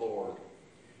before the Lord.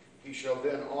 He shall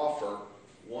then offer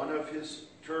one of his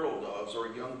turtle doves or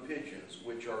young pigeons,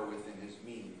 which are within his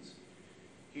means.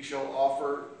 He shall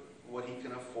offer what he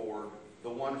can afford, the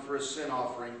one for a sin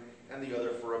offering and the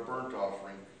other for a burnt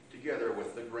offering, together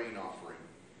with the grain offering.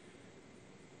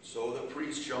 So the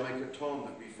priest shall make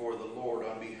atonement before the Lord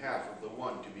on behalf of the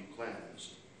one to be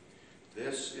cleansed.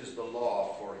 This is the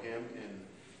law for him in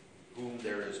whom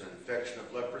there is an infection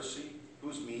of leprosy,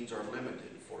 whose means are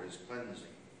limited for his cleansing.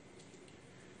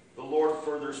 The Lord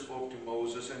further spoke to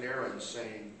Moses and Aaron,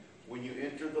 saying, When you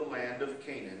enter the land of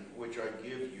Canaan, which I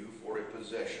give you for a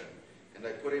possession, and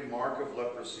I put a mark of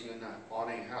leprosy on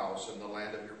a house in the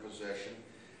land of your possession,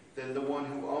 then the one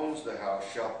who owns the house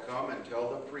shall come and tell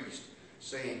the priest,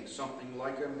 saying, Something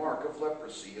like a mark of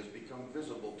leprosy has become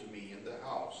visible to me in the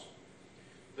house.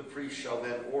 The priest shall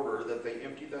then order that they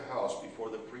empty the house before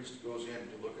the priest goes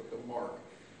in to look at the mark,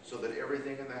 so that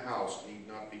everything in the house need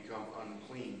not become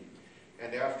unclean.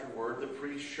 And afterward the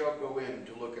priest shall go in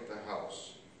to look at the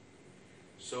house.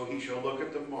 So he shall look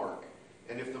at the mark,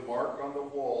 and if the mark on the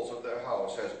walls of the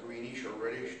house has greenish or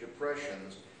reddish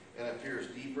depressions and appears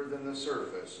deeper than the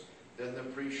surface, then the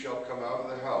priest shall come out of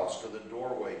the house to the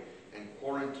doorway and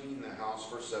quarantine the house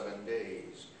for 7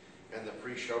 days. And the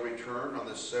priest shall return on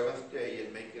the 7th day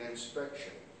and make an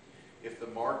inspection. If the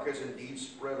mark has indeed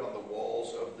spread on the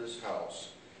walls of this house,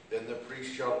 then the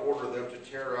priest shall order them to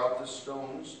tear out the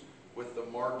stones with the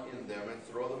mark in them and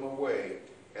throw them away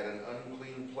at an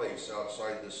unclean place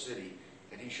outside the city.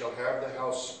 And he shall have the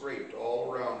house scraped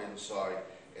all around inside,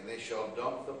 and they shall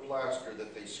dump the plaster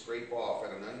that they scrape off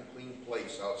at an unclean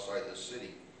place outside the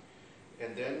city.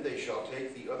 And then they shall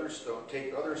take other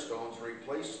stones and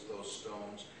replace those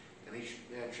stones, and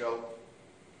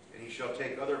he shall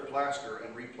take other plaster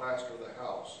and replaster the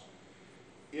house.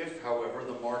 If, however,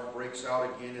 the mark breaks out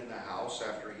again in the house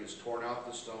after he has torn out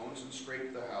the stones and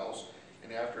scraped the house,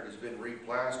 and after it has been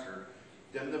replastered,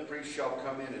 then the priest shall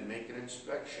come in and make an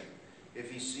inspection.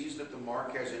 If he sees that the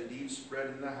mark has indeed spread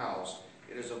in the house,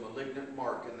 it is a malignant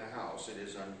mark in the house, it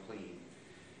is unclean.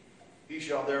 He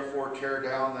shall therefore tear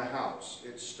down the house,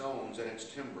 its stones and its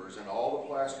timbers, and all the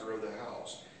plaster of the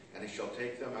house, and he shall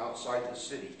take them outside the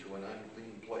city to an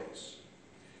unclean place.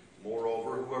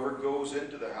 Moreover, whoever goes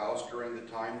into the house during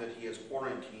the time that he has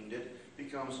quarantined it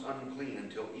becomes unclean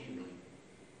until evening.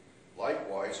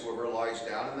 Likewise, whoever lies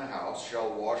down in the house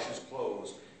shall wash his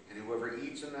clothes, and whoever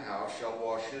eats in the house shall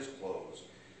wash his clothes.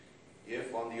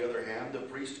 If, on the other hand, the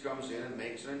priest comes in and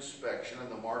makes an inspection,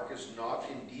 and the mark is not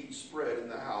indeed spread in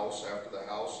the house after the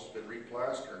house has been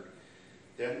replastered,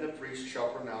 then the priest shall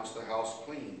pronounce the house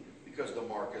clean, because the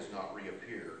mark has not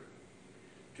reappeared.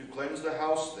 To cleanse the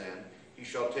house, then, he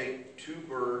shall take 2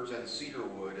 birds and cedar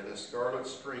wood and a scarlet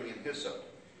string and hyssop,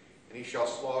 and he shall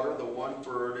slaughter the one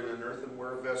bird in an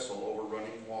earthenware vessel over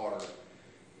running water.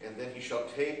 And then he shall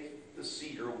take the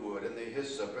cedar wood and the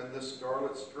hyssop and the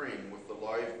scarlet string with the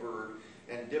live bird,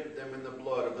 and dip them in the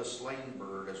blood of the slain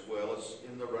bird as well as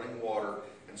in the running water,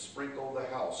 and sprinkle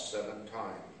the house 7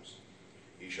 times.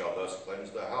 He shall thus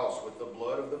cleanse the house with the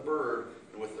blood of the bird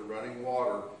and with the running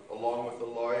water, along with the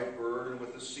live bird and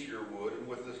with the cedar wood and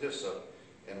with the hyssop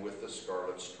and with the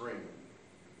scarlet string.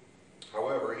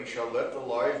 However, he shall let the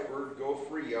live bird go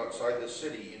free outside the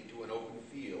city into an open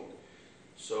field.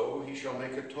 So he shall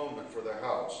make atonement for the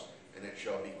house, and it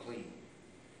shall be clean.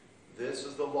 This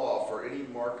is the law for any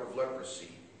mark of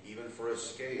leprosy, even for a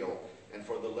scale, and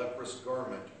for the leprous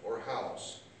garment or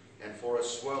house, and for a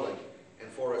swelling, and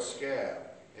for a scab,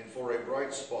 and for a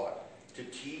bright spot, to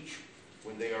teach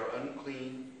when they are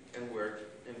unclean and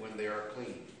when they are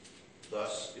clean.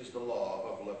 Thus is the law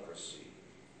of leprosy.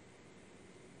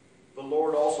 The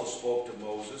Lord also spoke to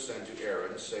Moses and to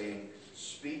Aaron, saying,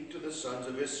 Speak to the sons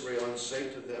of Israel and say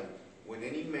to them, When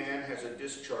any man has a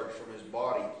discharge from his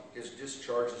body, his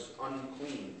discharge is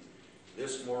unclean.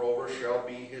 This, moreover, shall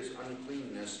be his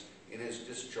uncleanness in his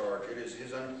discharge. It is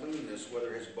his uncleanness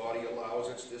whether his body allows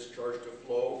its discharge to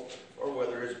flow or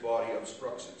whether his body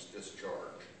obstructs its discharge.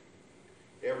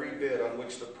 Every bed on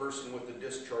which the person with the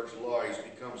discharge lies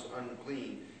becomes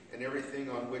unclean, and everything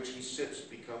on which he sits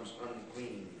becomes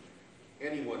unclean.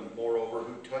 Anyone, moreover,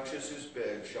 who touches his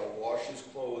bed shall wash his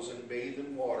clothes and bathe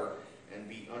in water and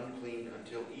be unclean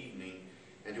until evening.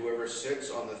 And whoever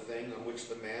sits on the thing on which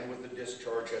the man with the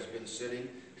discharge has been sitting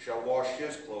shall wash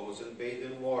his clothes and bathe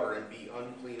in water and be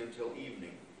unclean until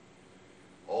evening.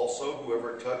 Also,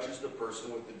 whoever touches the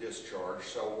person with the discharge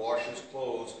shall wash his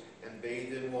clothes and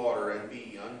bathe in water and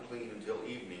be unclean until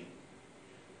evening.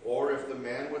 Or if the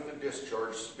man with the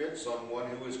discharge spits on one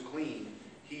who is clean,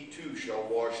 he too shall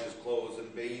wash his clothes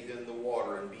and bathe in the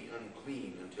water and be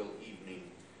unclean until evening.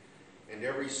 And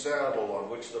every saddle on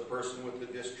which the person with the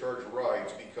discharge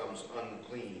rides becomes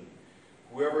unclean.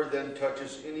 Whoever then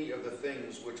touches any of the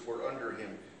things which were under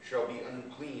him shall be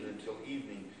unclean until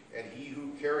evening, and he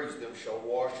who carries them shall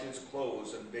wash his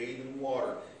clothes and bathe in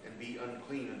water and be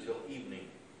unclean until evening.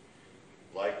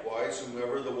 Likewise,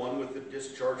 whomever the one with the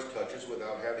discharge touches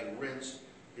without having rinsed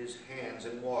his hands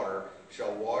in water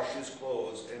shall wash his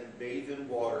clothes and bathe in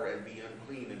water and be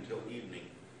unclean until evening.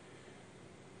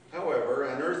 However,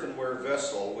 an earthenware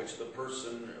vessel which the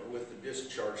person with the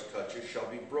discharge touches shall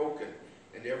be broken,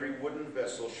 and every wooden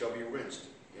vessel shall be rinsed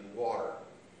in water.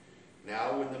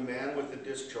 Now when the man with the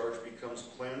discharge becomes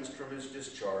cleansed from his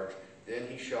discharge, then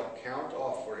he shall count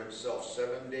off for himself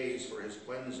 7 days for his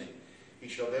cleansing. He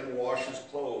shall then wash his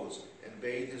clothes and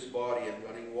bathe his body in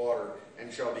running water,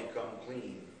 and shall become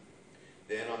clean.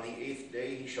 Then on the 8th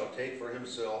day he shall take for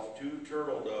himself 2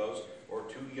 turtle doves or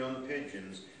 2 young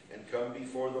pigeons, and come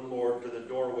before the Lord to the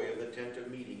doorway of the tent of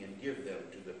meeting, and give them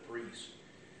to the priest.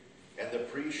 And the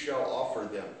priest shall offer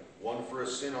them, one for a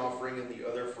sin offering and the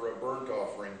other for a burnt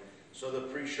offering. So the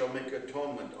priest shall make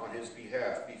atonement on his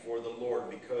behalf before the Lord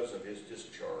because of his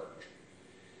discharge.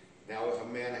 Now if a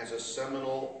man has a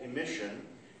seminal emission,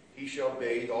 he shall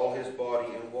bathe all his body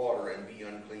in water and be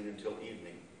unclean until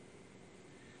evening.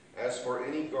 As for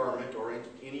any garment or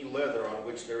any leather on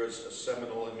which there is a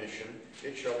seminal emission,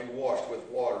 it shall be washed with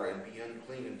water and be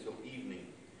unclean until evening.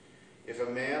 If a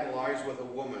man lies with a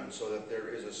woman so that there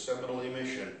is a seminal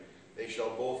emission, they shall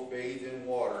both bathe in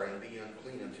water and be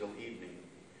unclean until evening.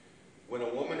 When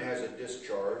a woman has a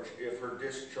discharge, if her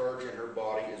discharge in her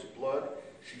body is blood,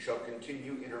 she shall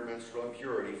continue in her menstrual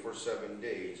impurity for 7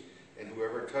 days, and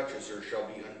whoever touches her shall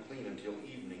be unclean until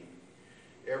evening.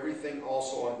 Everything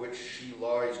also on which she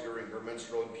lies during her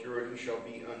menstrual impurity shall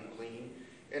be unclean,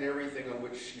 and everything on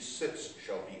which she sits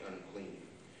shall be unclean.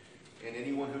 And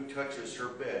anyone who touches her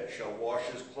bed shall wash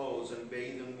his clothes and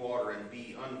bathe in water and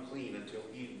be unclean until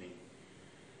evening.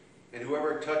 And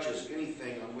whoever touches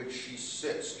anything on which she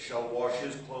sits shall wash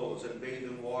his clothes and bathe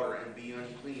in water and be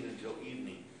unclean until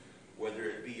evening, whether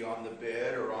it be on the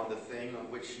bed or on the thing on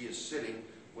which he is sitting.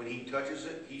 When he touches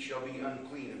it, he shall be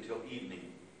unclean until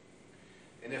evening.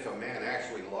 And if a man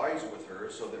actually lies with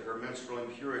her so that her menstrual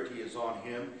impurity is on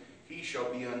him, he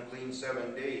shall be unclean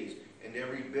 7 days, and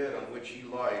every bed on which he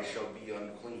lies shall be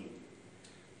unclean.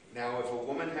 Now if a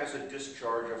woman has a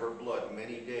discharge of her blood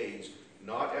many days,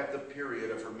 not at the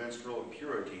period of her menstrual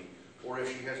impurity, or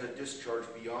if she has a discharge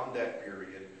beyond that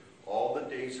period, all the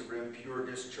days of her impure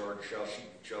discharge she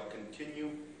shall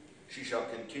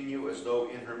continue as though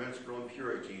in her menstrual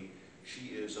impurity she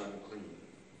is unclean.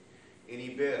 Any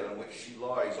bed on which she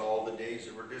lies all the days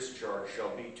of her discharge shall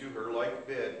be to her like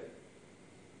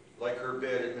her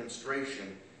bed at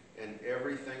menstruation, and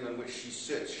everything on which she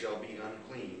sits shall be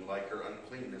unclean, like her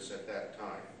uncleanness at that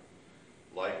time.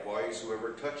 Likewise,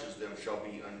 whoever touches them shall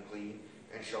be unclean,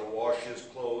 and shall wash his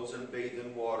clothes and bathe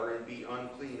in water and be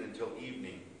unclean until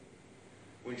evening.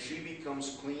 When she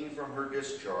becomes clean from her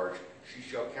discharge, she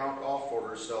shall count off for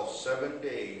herself 7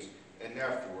 days, and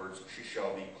afterwards she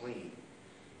shall be clean.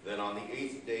 Then on the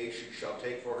 8th day she shall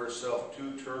take for herself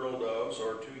 2 turtle doves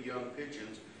or 2 young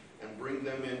pigeons, and bring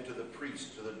them in to the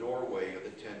priest to the doorway of the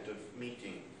tent of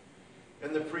meeting.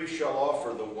 And the priest shall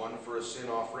offer the one for a sin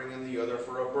offering and the other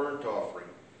for a burnt offering.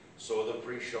 So the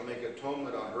priest shall make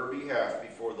atonement on her behalf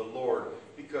before the Lord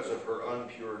because of her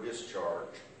unpure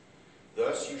discharge.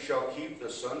 Thus you shall keep the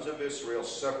sons of Israel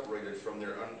separated from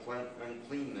their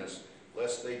uncleanness,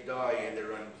 lest they die in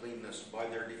their uncleanness by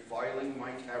their defiling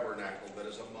my tabernacle that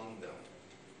is among them.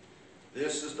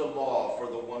 This is the law for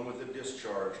the one with a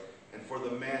discharge, and for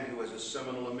the man who has a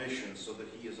seminal emission so that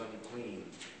he is unclean,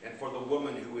 and for the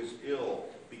woman who is ill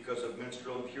because of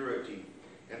menstrual impurity,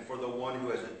 and for the one who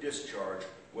has a discharge,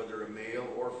 whether a male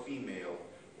or female,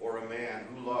 or a man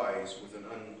who lies with an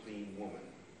unclean woman.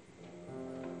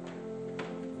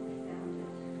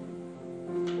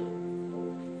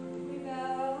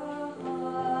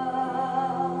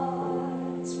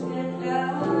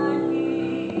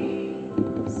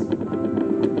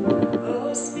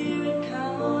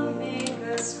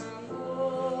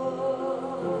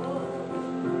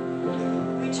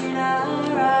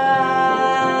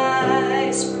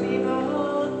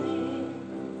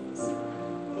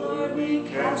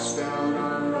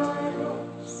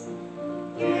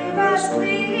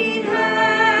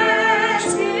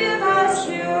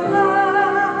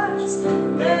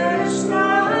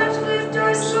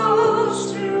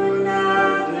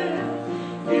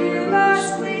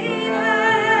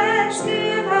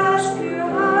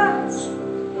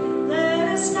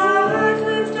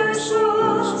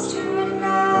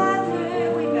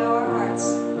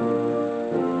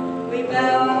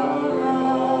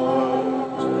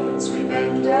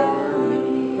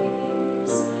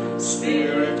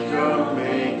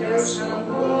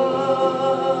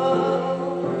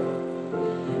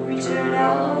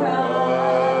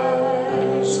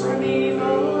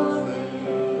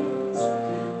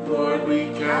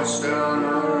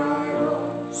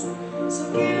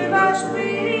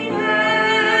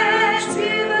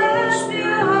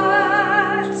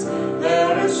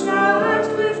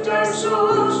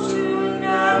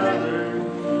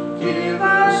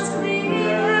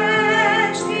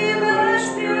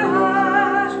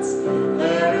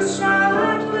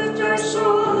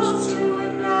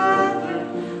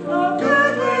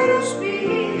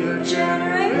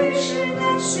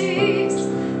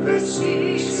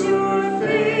 Seeks your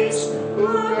face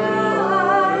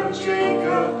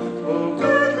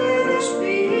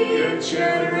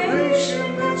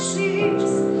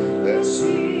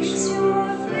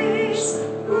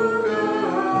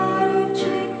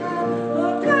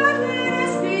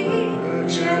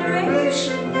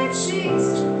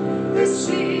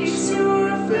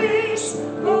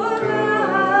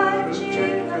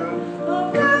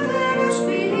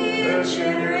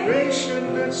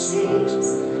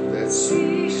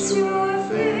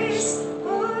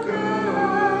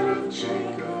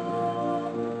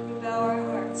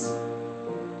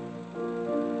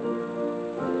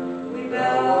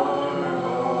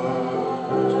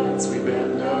As we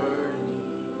bend our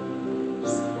knees,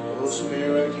 oh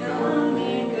Spirit, come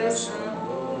make us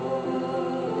humble.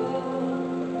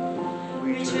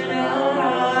 We turn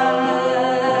our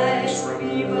eyes from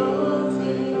evil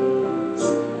things.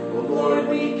 Oh Lord,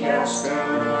 we cast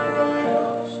down our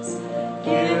idols.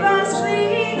 Give us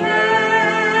clean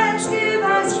hands, give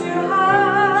us pure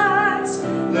hearts.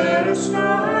 Let us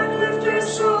not lift our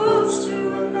souls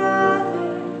to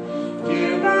another.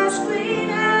 Give us clean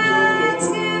hands,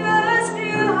 give us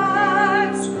pure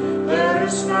hearts. Let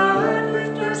us not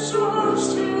lift our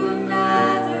souls to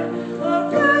another. Oh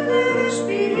God, let us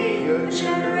be a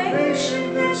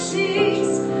generation that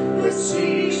seeks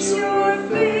your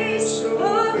face,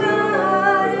 oh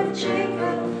God of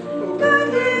Jacob. Oh God,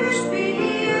 let us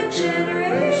be a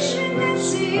generation that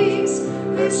seeks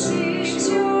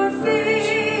your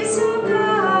face, oh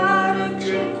God of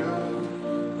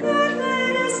Jacob. God,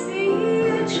 let us be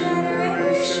a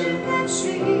generation that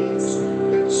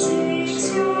seeks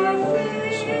your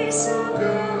face, oh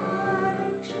God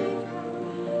of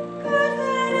Jacob. God,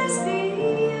 let us be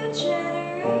a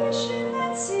generation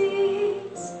that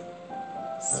seeks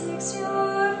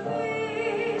your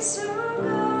face, oh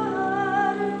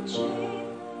God of Jacob.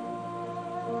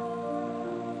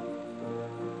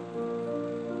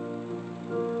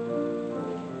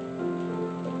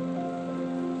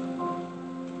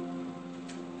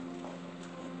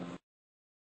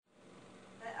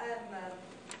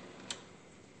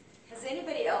 Has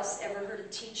anybody else ever heard of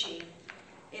teaching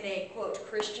in a, quote,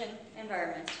 Christian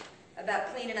environment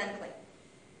about clean and unclean?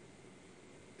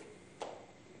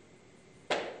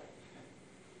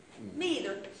 Me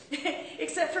either.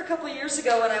 Except for a couple of years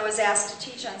ago when I was asked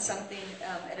to teach on something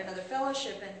at another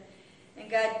fellowship, and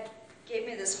God gave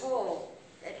me this whole,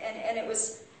 and it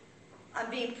was on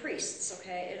being priests,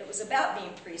 okay? And it was about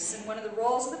being priests, and one of the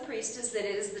roles of the priest is that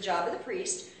it is the job of the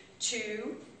priest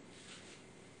to,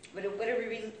 what did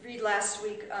we read last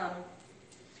week?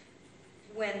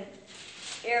 When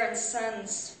Aaron's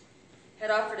sons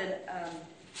had offered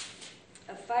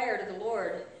a fire to the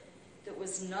Lord that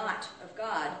was not of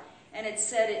God, and it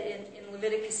said in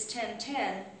Leviticus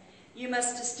 10:10, you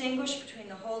must distinguish between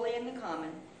the holy and the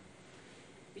common,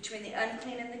 between the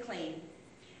unclean and the clean,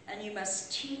 and you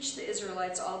must teach the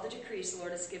Israelites all the decrees the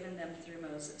Lord has given them through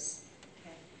Moses.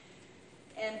 Okay?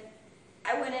 And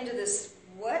I went into this,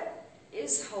 what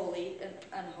is holy and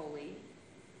unholy?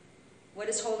 What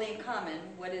is holy and common?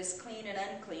 What is clean and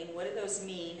unclean? What do those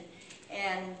mean?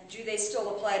 And do they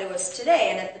still apply to us today?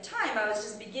 And at the time, I was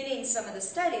just beginning some of the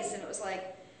studies, and it was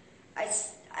like, I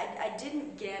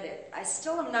didn't get it. I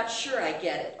still am not sure I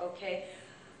get it, okay?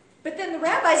 But then the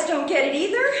rabbis don't get it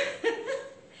either.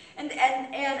 and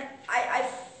I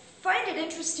find it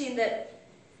interesting that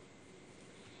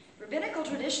rabbinical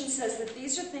tradition says that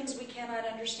these are things we cannot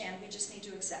understand, we just need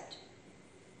to accept.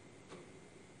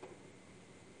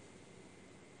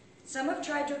 Some have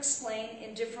tried to explain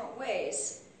in different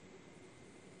ways.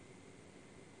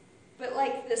 But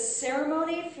like the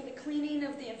ceremony for the cleaning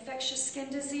of the infectious skin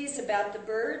disease about the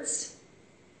birds,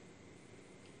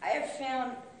 I have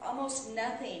found almost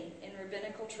nothing in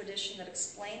rabbinical tradition that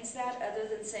explains that other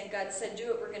than saying, God said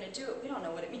do it, we're going to do it. We don't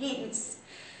know what it means.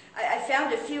 I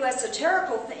found a few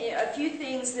esoterical a few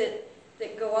things that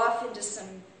go off into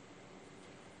some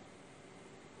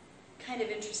kind of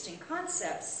interesting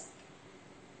concepts,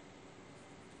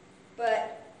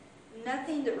 but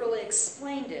nothing that really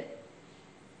explained it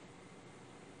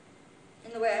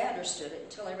in the way I understood it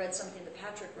until I read something that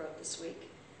Patrick wrote this week.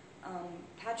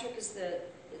 Patrick is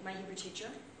my Hebrew teacher,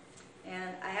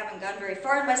 and I haven't gone very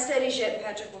far in my studies yet, and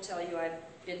Patrick will tell you I've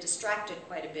been distracted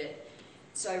quite a bit,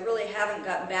 so I really haven't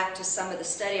gotten back to some of the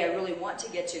study I really want to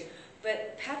get to.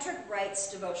 But Patrick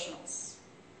writes devotionals,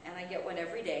 and I get one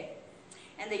every day,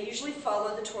 and they usually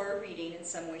follow the Torah reading in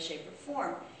some way, shape, or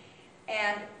form.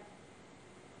 And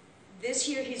this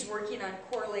year he's working on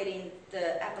correlating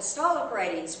the apostolic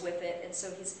writings with it, and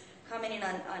so he's commenting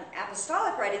on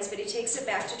apostolic writings, but he takes it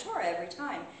back to Torah every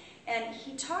time. And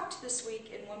he talked this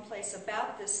week in one place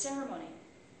about this ceremony.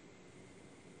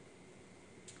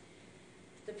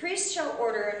 The priest shall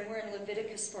order, and we're in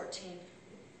Leviticus 14,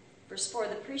 verse 4,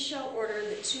 the priest shall order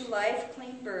that 2 live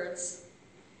clean birds,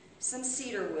 some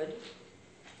cedar wood,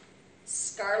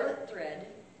 scarlet thread,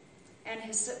 and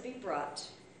hyssop be brought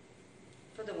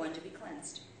for the one to be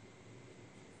cleansed.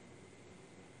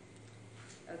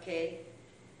 Okay,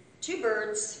 2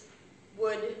 birds,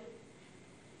 wood,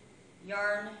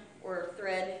 yarn or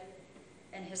thread,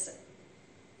 and hyssop. What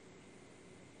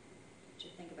do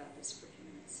you think about this for a few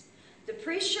minutes? The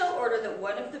priest shall order that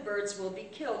one of the birds will be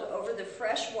killed over the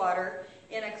fresh water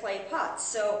in a clay pot.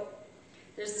 So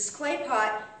There's this clay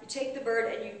pot. You take the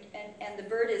bird, and the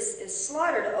bird is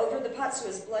slaughtered over the pot, so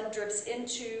his blood drips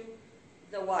into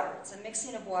the water. It's a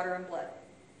mixing of water and blood.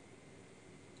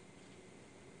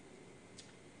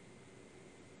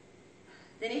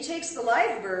 Then he takes the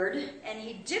live bird and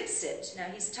he dips it. Now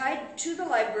he's tied to the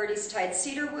live bird, he's tied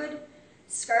cedar wood,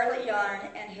 scarlet yarn,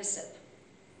 and hyssop.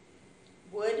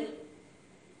 Wood,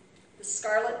 the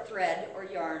scarlet thread or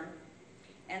yarn,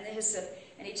 and the hyssop.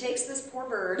 And he takes this poor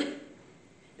bird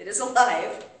that is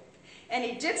alive, and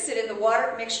he dips it in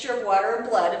the mixture of water and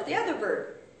blood of the other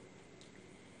bird.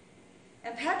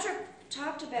 And Patrick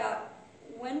talked about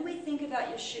when we think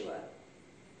about Yeshua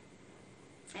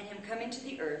and him coming to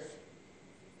the earth,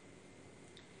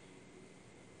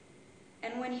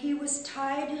 and when he was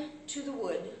tied to the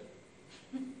wood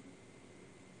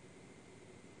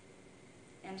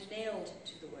and nailed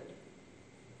to the wood.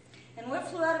 And what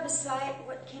flew out of his side,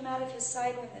 what came out of his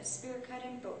side when the spear cut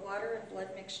him? But water and blood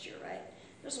mixture, right?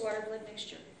 There's water-blood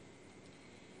mixture.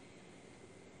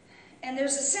 And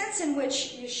there's a sense in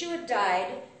which Yeshua died,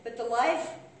 but the live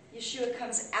Yeshua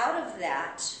comes out of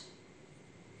that.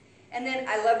 And then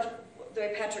I loved the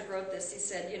way Patrick wrote this. He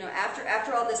said, you know,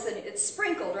 after all this, then it's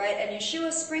sprinkled, right? And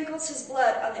Yeshua sprinkles his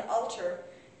blood on the altar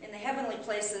in the heavenly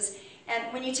places.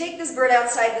 And when you take this bird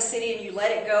outside the city and you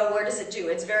let it go, where does it do?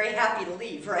 It's very happy to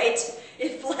leave, right?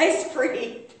 It flies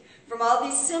free from all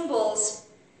these symbols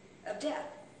of death.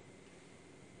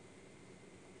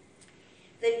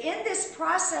 That in this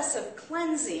process of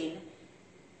cleansing,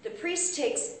 the priest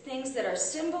takes things that are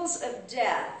symbols of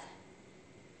death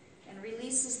and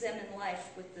releases them in life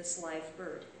with this live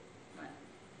bird. Right.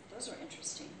 Those are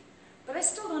interesting. But I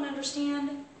still don't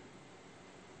understand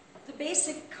the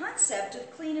basic concept of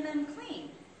clean and unclean.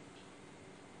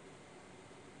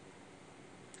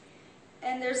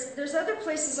 And there's other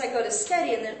places I go to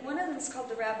study, and one of them is called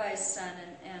The Rabbi's Son.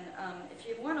 And if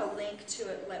you want a link to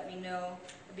it, let me know.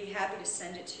 I'd be happy to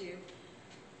send it to you.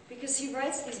 Because he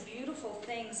writes these beautiful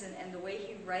things, and the way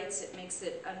he writes it makes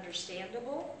it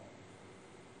understandable.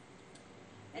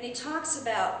 And he talks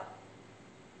about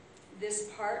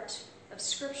this part of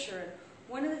Scripture. And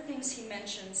one of the things he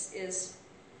mentions is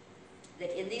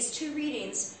that in these two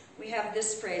readings, we have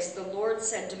this phrase, the Lord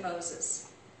said to Moses.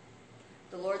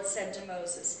 The Lord said to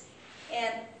Moses.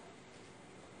 And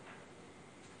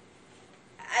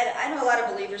I know a lot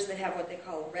of believers that have what they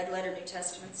call red letter New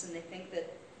Testaments, and they think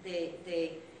that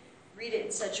they read it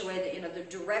in such a way that, you know, the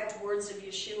direct words of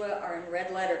Yeshua are in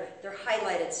red letter. They're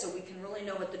highlighted so we can really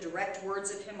know what the direct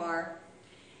words of him are.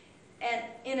 And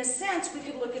in a sense, we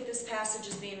could look at this passage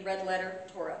as being red letter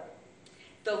Torah.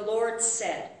 The Lord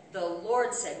said. The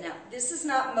Lord said. Now, this is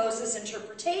not Moses'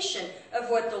 interpretation of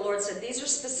what the Lord said. These are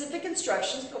specific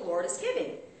instructions the Lord is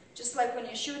giving. Just like when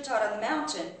Yeshua taught on the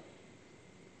mountain,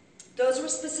 those were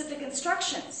specific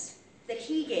instructions that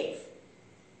he gave.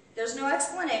 There's no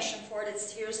explanation for it.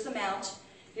 It's here's the mount,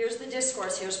 here's the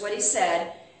discourse, here's what he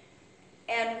said,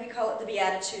 and we call it the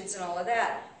Beatitudes and all of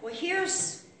that. Well,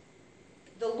 here's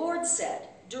the Lord said,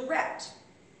 direct.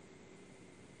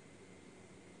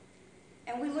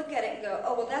 And we look at it and go,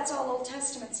 oh, well, that's all Old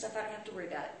Testament stuff. I don't have to worry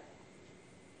about it.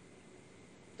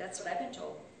 That's what I've been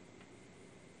told.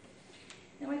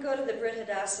 Then we go to the Brit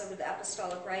Hadassah, with the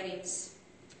Apostolic Writings.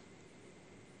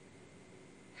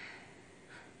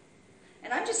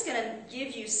 And I'm just going to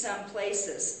give you some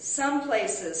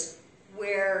places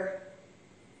where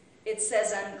it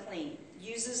says unclean.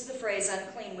 Uses the phrase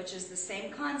unclean, which is the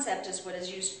same concept as what is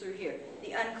used through here.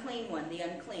 The unclean one, the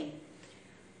unclean.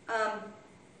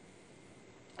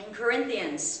 In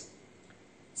Corinthians,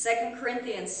 2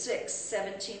 Corinthians 6,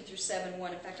 17 through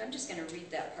 7:1. In fact, I'm just going to read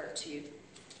that part to you.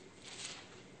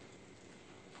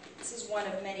 This is one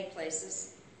of many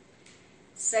places.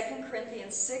 2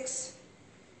 Corinthians 6,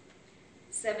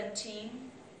 17.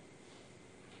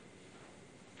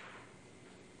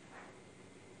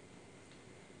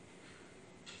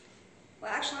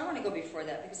 Well, actually, I want to go before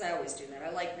that because I always do that. I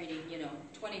like reading,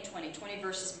 20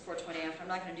 verses before, 20 after. I'm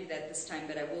not going to do that this time,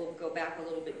 but I will go back a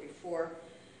little bit before.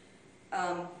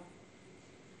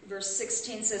 Verse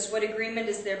 16 says, "What agreement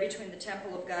is there between the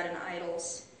temple of God and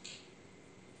idols?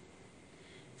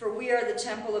 For we are the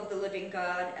temple of the living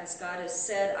God, as God has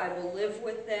said, I will live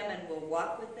with them and will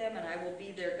walk with them, and I will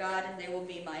be their God, and they will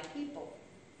be my people.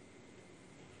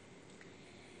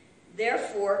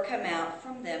 Therefore, come out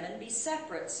from them and be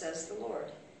separate, says the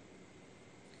Lord."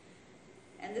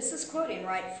 And this is quoting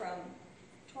right from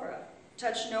Torah.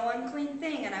 "Touch no unclean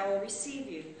thing, and I will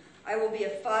receive you. I will be a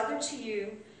father to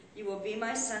you. You will be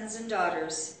my sons and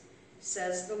daughters,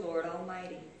 says the Lord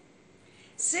Almighty."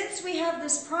 Since we have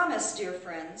this promise, dear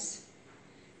friends,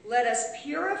 let us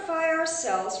purify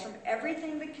ourselves from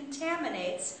everything that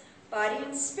contaminates body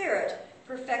and spirit,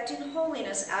 perfecting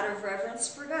holiness out of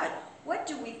reverence for God. What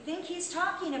do we think he's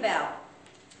talking about?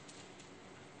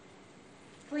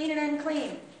 Clean and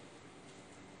unclean.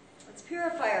 Let's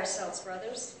purify ourselves,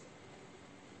 brothers.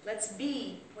 Let's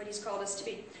be what he's called us to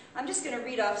be. I'm just going to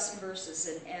read off some verses,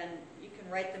 and you can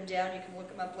write them down. You can look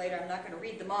them up later. I'm not going to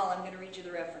read them all. I'm going to read you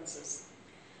the references.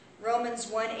 Romans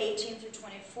 1:18 through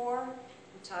 24,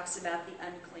 it talks about the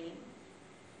unclean.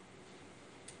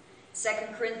 2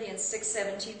 Corinthians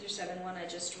 6:17 through 7:1, I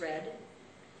just read.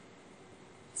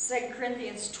 2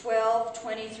 Corinthians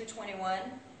 12:20 through 21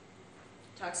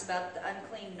 talks about the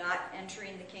unclean not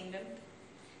entering the kingdom.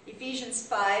 Ephesians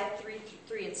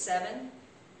 5:3 and 7.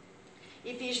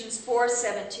 Ephesians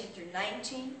 4:17 through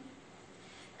 19.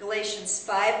 Galatians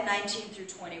 5:19 through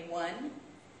 21.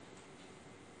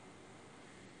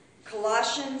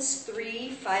 Colossians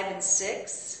 3:5 and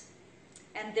 6.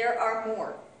 And there are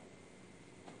more.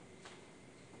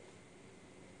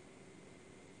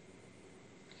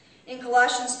 In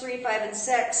Colossians 3:5 and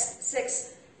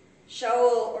 6,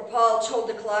 Shaul or Paul told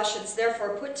the Colossians,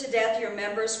 therefore put to death your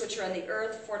members which are on the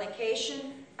earth,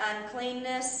 fornication,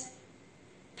 uncleanness,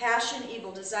 passion,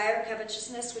 evil desire,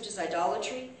 covetousness, which is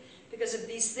idolatry. Because of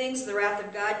these things, the wrath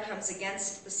of God comes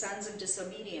against the sons of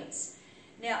disobedience.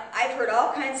 Now, I've heard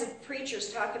all kinds of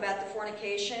preachers talk about the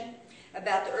fornication,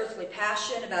 about the earthly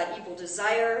passion, about evil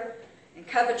desire and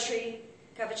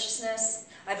covetousness.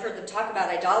 I've heard them talk about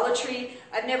idolatry.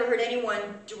 I've never heard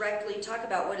anyone directly talk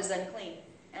about what is unclean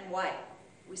and why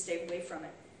we stay away from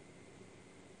it.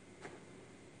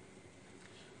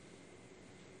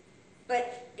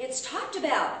 But it's talked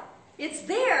about. It's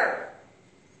there.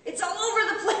 It's all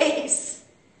over the place.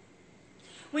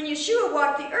 When Yeshua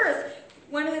walked the earth,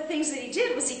 one of the things that he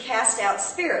did was he cast out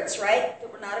spirits, right,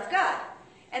 that were not of God.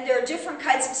 And there are different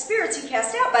kinds of spirits he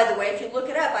cast out, by the way, if you look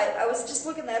it up. I was just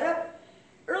looking that up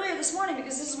earlier this morning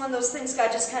because this is one of those things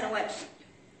God just kind of went,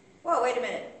 whoa, wait a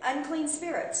minute, unclean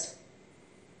spirits.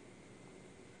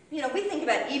 You know, we think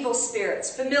about evil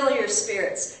spirits, familiar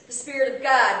spirits, the Spirit of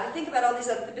God. We think about all these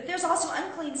other things, but there's also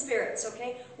unclean spirits,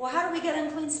 okay? Well, how do we get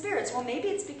unclean spirits? Well, maybe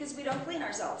it's because we don't clean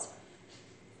ourselves.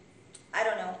 I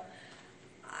don't know.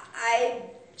 I'm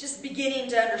just beginning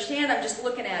to understand. I'm just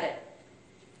looking at it.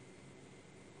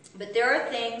 But there are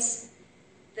things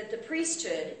that the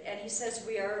priesthood, and he says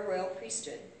we are a royal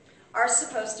priesthood, are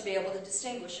supposed to be able to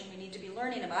distinguish, and we need to be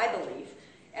learning them, I believe.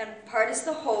 And part is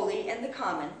the holy and the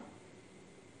common.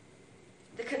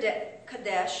 The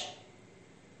Kadesh,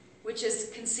 which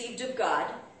is conceived of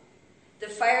God. The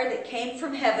fire that came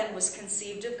from heaven was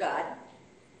conceived of God.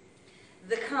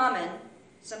 The common,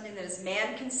 something that is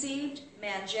man-conceived,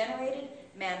 man-generated,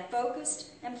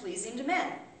 man-focused, and pleasing to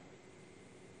men.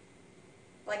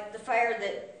 Like the fire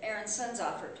that Aaron's sons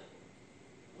offered.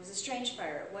 It was a strange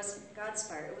fire. It wasn't God's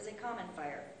fire. It was a common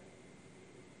fire.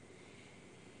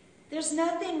 There's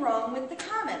nothing wrong with the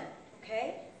common,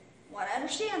 okay? I want to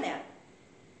understand that.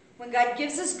 When God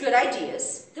gives us good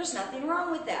ideas, there's nothing wrong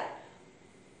with that.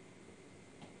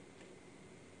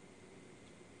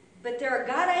 But there are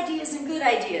God ideas and good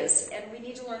ideas, and we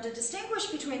need to learn to distinguish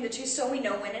between the two so we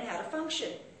know when and how to function.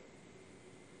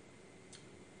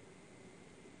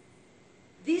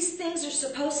 These things are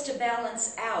supposed to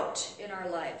balance out in our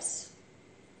lives.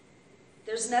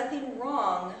 There's nothing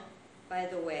wrong, by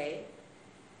the way,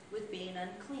 with being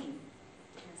unclean,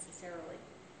 necessarily.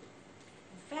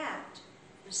 In fact,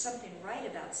 there's something right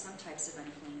about some types of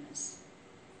uncleanness.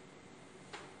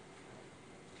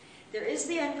 There is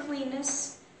the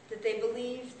uncleanness that they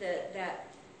believe that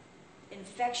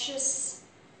infectious,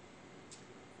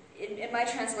 in my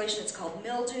translation it's called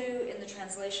mildew. In the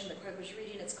translation that Craig was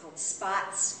reading, it's called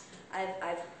spots.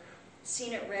 I've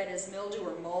seen it read as mildew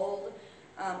or mold.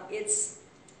 It's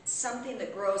something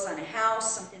that grows on a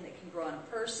house, something that can grow on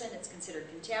a person. It's considered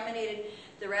contaminated.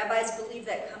 The rabbis believe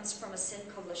that comes from a sin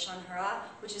called lashon hara,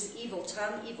 which is evil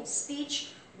tongue, evil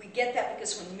speech. We get that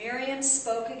because when Miriam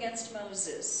spoke against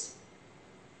Moses,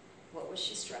 what was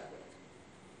she struck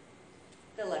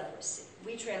with? The leprosy.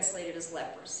 We translate it as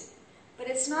leprosy. But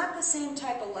it's not the same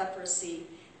type of leprosy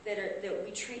that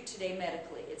we treat today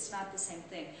medically. It's not the same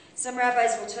thing. Some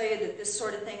rabbis will tell you that this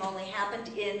sort of thing only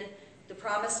happened in the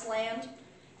Promised Land,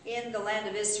 in the land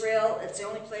of Israel. It's the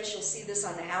only place you'll see this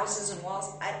on the houses and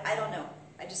walls. I don't know.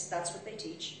 That's what they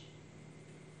teach.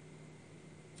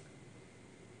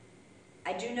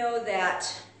 I do know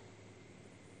that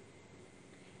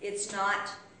it's not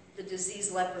the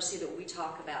disease leprosy that we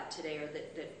talk about today or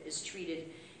that is treated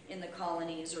in the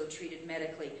colonies or treated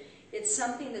medically. It's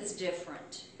something that's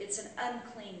different. It's an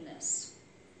uncleanness.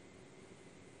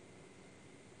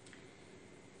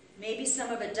 Maybe some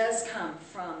of it does come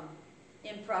from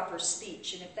improper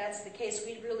speech, and if that's the case,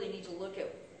 we really need to look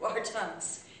at our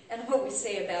tongues and what we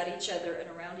say about each other and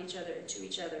around each other and to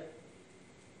each other.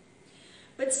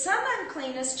 But some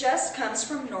uncleanness just comes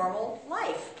from normal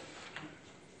life.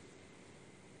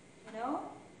 You know?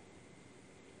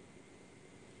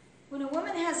 When a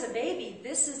woman has a baby,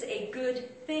 this is a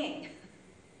good thing.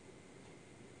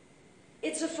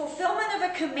 It's a fulfillment of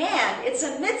a command. It's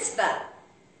a mitzvah.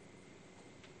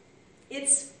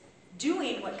 It's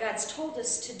doing what God's told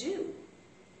us to do.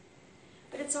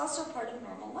 But it's also part of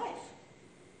normal life.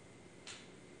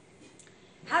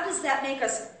 How does that make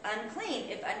us unclean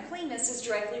if uncleanness is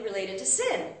directly related to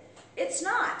sin? It's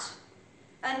not.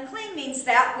 Unclean means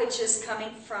that which is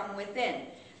coming from within,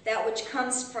 that which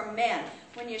comes from man.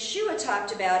 When Yeshua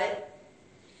talked about it,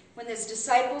 when his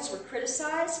disciples were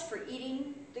criticized for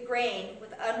eating the grain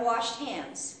with unwashed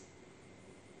hands,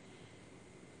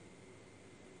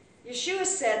 Yeshua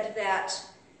said that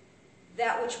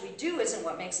that which we do isn't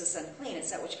what makes us unclean,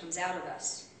 it's that which comes out of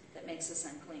us that makes us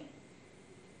unclean.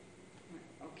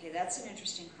 Okay, that's an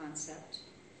interesting concept.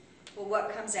 Well,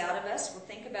 what comes out of us? Well,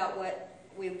 think about what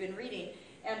we've been reading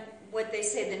and what they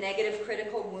say, the negative,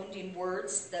 critical, wounding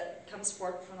words that comes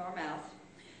forth from our mouth.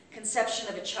 Conception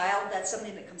of a child, that's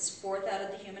something that comes forth out of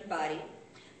the human body.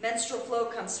 Menstrual flow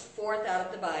comes forth out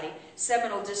of the body.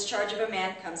 Seminal discharge of a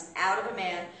man comes out of a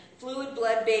man. Fluid,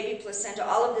 blood, baby, placenta,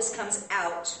 all of this comes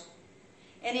out.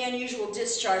 Any unusual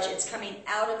discharge, it's coming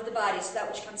out of the body. So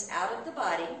that which comes out of the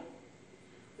body,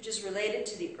 which is related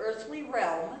to the earthly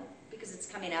realm, because it's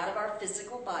coming out of our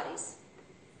physical bodies,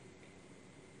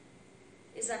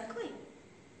 is unclean.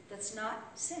 That's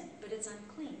not sin, but it's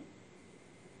unclean.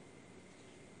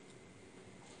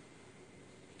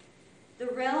 The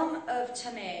realm of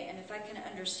Tameh, and if I can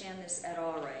understand this at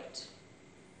all right,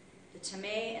 the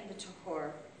Tameh and the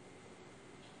Tahor.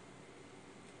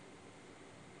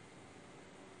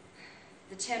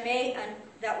 The Tameh,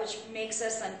 that which makes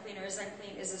us unclean or is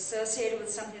unclean, is associated with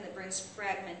something that brings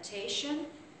fragmentation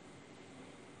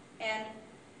and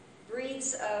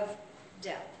breeds of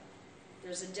death.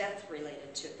 There's a death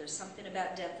related to it. There's something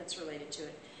about death that's related to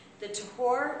it. The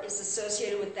Tahor is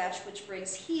associated with that which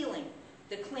brings healing,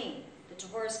 the clean. The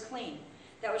Tahor is clean.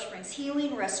 That which brings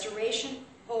healing, restoration,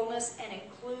 wholeness, and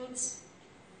includes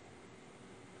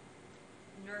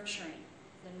nurturing,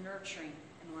 the nurturing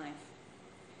in life.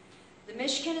 The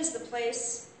Mishkan is the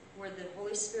place where the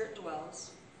Holy Spirit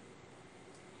dwells.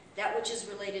 That which is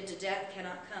related to death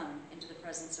cannot come into the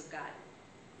presence of God.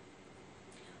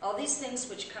 All these things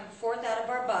which come forth out of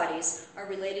our bodies are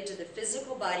related to the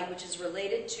physical body, which is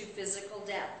related to physical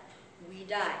death. We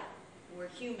die. We're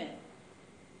human.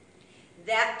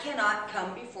 That cannot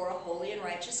come before a holy and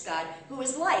righteous God who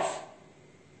is life.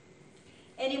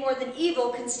 Any more than evil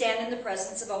can stand in the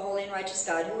presence of a holy and righteous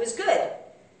God who is good.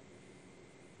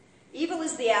 Evil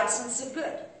is the absence of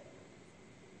good.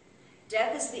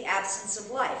 Death is the absence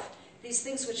of life. These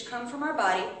things which come from our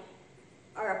body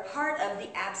are a part of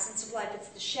the absence of life. It's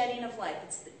the shedding of life.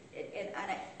 And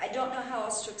I don't know how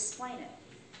else to explain it.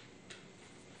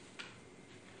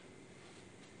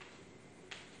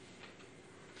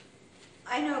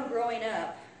 I know growing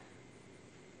up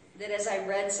that as I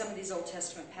read some of these Old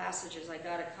Testament passages, I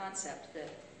got a concept that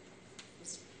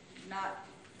was not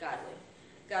godly.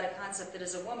 Got a concept that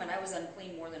as a woman, I was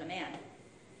unclean more than a man.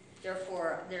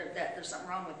 Therefore, there's something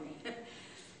wrong with me.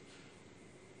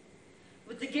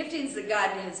 With the giftings that God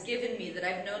has given me that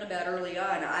I've known about early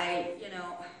on, I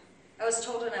was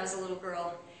told when I was a little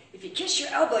girl, if you kiss your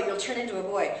elbow, you'll turn into a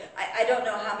boy. I don't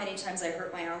know how many times I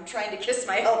hurt my arm trying to kiss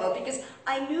my elbow because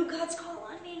I knew God's call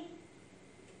on me.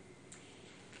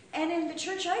 And in the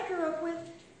church I grew up with,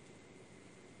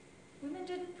 women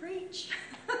didn't preach.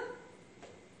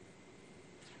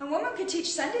 A woman could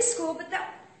teach Sunday school,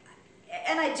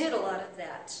 and I did a lot of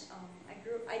that.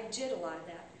 I did a lot of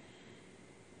that.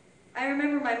 I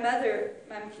remember my mother,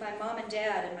 my mom and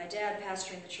my dad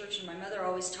pastoring the church, and my mother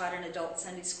always taught an adult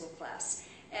Sunday school class.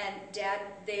 And Dad,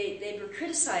 they were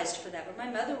criticized for that, but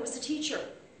my mother was a teacher.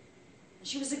 And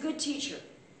she was a good teacher.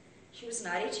 She was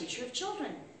not a teacher of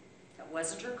children. That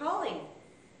wasn't her calling.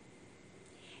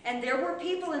 And there were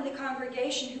people in the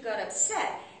congregation who got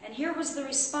upset. And here was the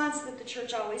response that the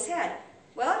church always had.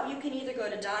 Well, you can either go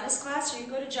to Donna's class or you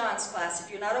can go to John's class. If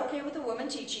you're not okay with a woman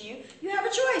teaching you, you have a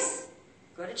choice.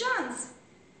 Go to John's.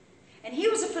 And he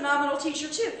was a phenomenal teacher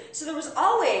too. So there was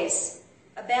always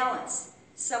a balance.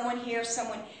 Someone here,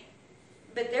 someone...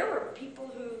 But there were people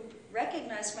who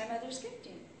recognized my mother's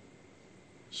gifting.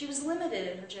 She was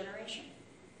limited in her generation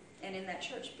and in that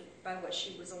church by what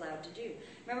she was allowed to do.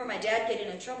 Remember my dad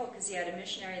getting in trouble because he had a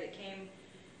missionary that came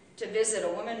to visit a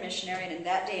woman missionary, and in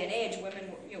that day and age,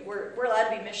 women, we're allowed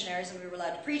to be missionaries, and we were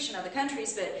allowed to preach in other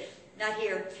countries, but not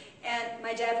here. And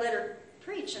my dad let her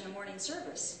preach in the morning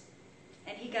service,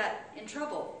 and he got in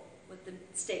trouble with the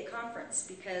state conference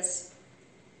because,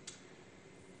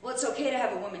 well, it's okay to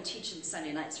have a woman teach in the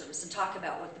Sunday night service and talk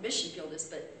about what the mission field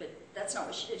is, but that's not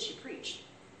what she did. She preached.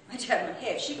 My dad went,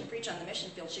 hey, if she can preach on the mission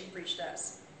field, she can preach to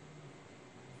us.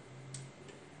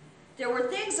 There were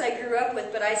things I grew up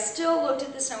with, but I still looked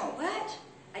at this and I went, what?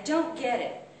 I don't get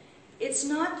it. It's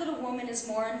not that a woman is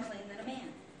more unclean than a man.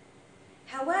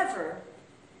 However,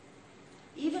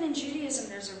 even in Judaism,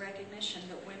 there's a recognition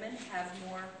that women have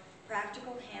more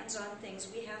practical, hands-on things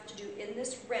we have to do in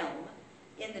this realm,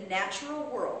 in the natural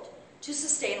world, to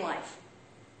sustain life.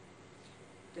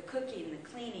 The cooking, the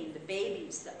cleaning, the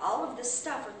babies, all of this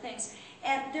stuff are things,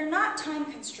 and they're not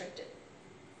time constricted.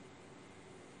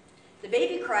 The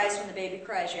baby cries when the baby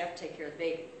cries. You have to take care of the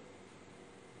baby.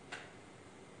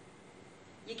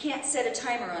 You can't set a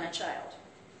timer on a child.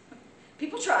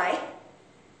 People try.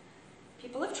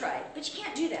 People have tried, but you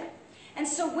can't do that. And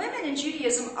so women in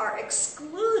Judaism are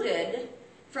excluded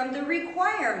from the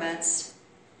requirements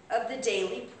of the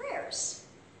daily prayers.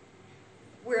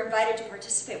 We're invited to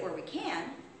participate where we can,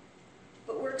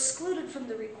 but we're excluded from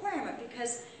the requirement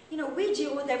because, we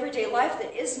deal with everyday life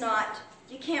that is not,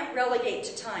 you can't relegate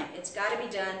to time. It's got to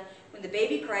be done. When the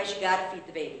baby cries, you got to feed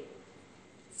the baby.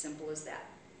 Simple as that.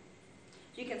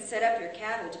 You can set up your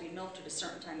cattle to be milked at a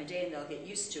certain time of day and they'll get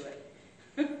used to it.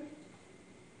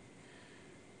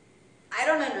 I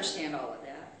don't understand all of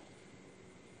that.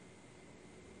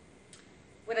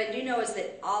 What I do know is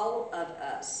that all of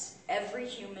us, every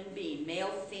human being, male,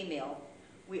 female,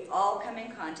 we all come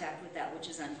in contact with that which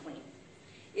is unclean.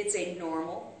 It's a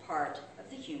normal part of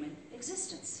the human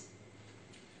existence.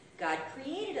 God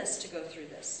created us to go through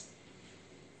this.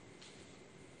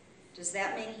 Does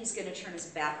that mean he's going to turn his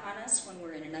back on us when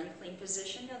we're in an unclean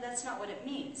position? No, that's not what it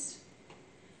means.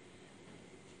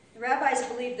 The rabbis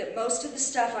believe that most of the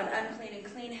stuff on unclean and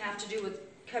clean have to do with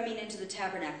coming into the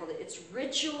tabernacle. It's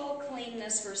ritual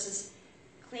cleanness versus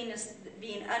cleanness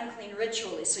being unclean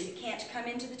ritually. So you can't come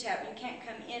into the you can't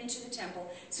come into the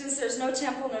temple. Since there's no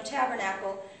temple, no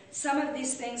tabernacle, some of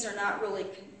these things are not really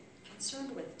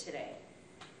concerned with today.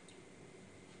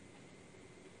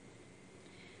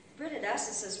 Brit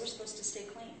Hadassah says we're supposed to stay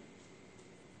clean.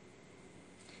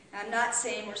 I'm not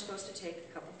saying we're supposed to take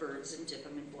a couple birds and dip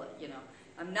them in blood,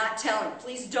 I'm not telling,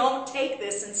 please don't take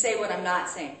this and say what I'm not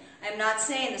saying. I'm not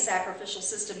saying the sacrificial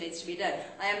system needs to be done.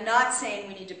 I am not saying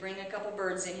we need to bring a couple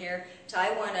birds in here,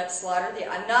 tie one up, slaughter the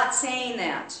other. I'm not saying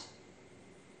that.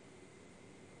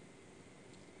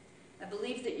 I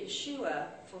believe that Yeshua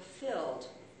fulfilled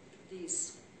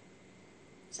these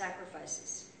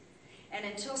sacrifices. And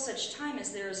until such time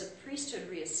as there is a priesthood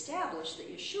reestablished,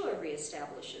 that Yeshua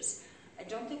reestablishes, I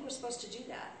don't think we're supposed to do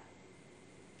that.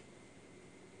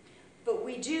 But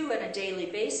we do, on a daily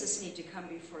basis, need to come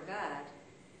before God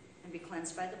and be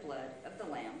cleansed by the blood of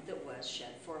the Lamb that was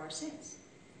shed for our sins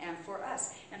and for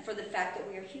us and for the fact that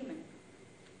we are human.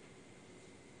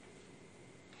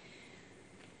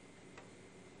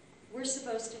 We're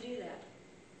supposed to do that.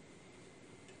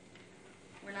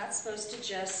 We're not supposed to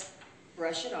just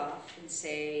brush it off and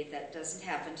say, that doesn't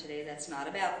happen today, that's not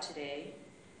about today.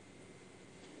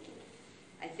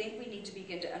 I think we need to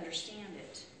begin to understand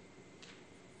it.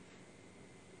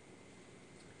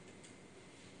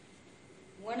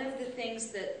 One of the things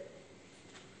that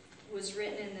was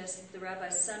written in this, the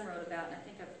rabbi's son wrote about, and I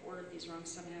think I've ordered these wrong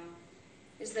somehow,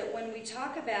 is that when we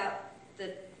talk about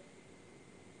the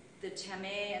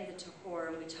tameh and the tahor,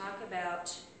 and we talk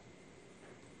about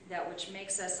that which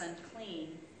makes us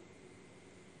unclean,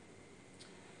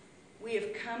 we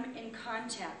have come in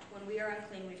contact, when we are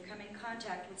unclean, we've come in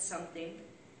contact with something,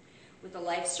 with a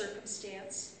life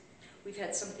circumstance. We've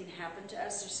had something happen to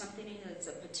us. There's something in that's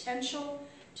a potential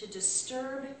to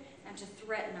disturb and to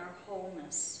threaten our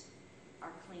wholeness,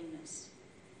 our cleanness,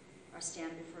 our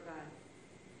stand before God.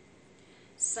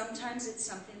 Sometimes it's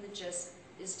something that just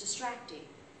is distracting.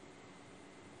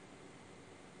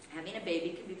 Having a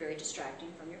baby can be very distracting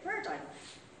from your prayer time.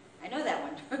 I know that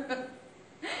one.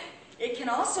 It can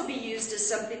also be used as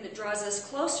something that draws us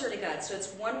closer to God. So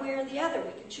it's one way or the other.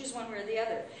 We can choose one way or the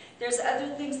other. There's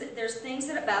things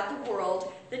that about the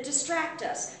world that distract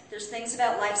us. There's things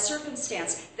about life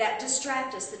circumstance that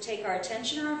distract us, that take our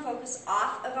attention and our focus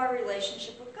off of our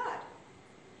relationship with God.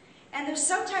 And there's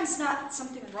sometimes not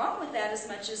something wrong with that as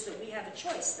much as that we have a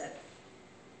choice then.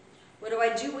 What do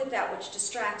I do with that which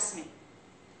distracts me?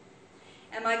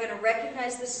 Am I going to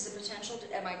recognize this as a potential?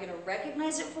 Am I going to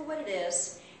recognize it for what it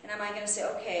is? And am I going to say,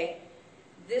 okay,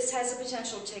 this has the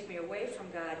potential to take me away from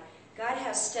God. God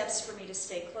has steps for me to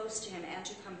stay close to him and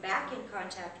to come back in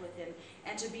contact with him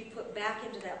and to be put back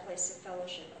into that place of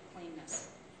fellowship, of cleanness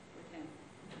with him.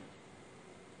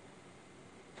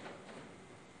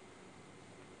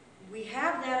 We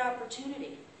have that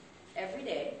opportunity every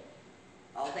day,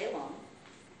 all day long,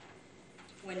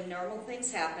 when normal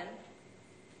things happen,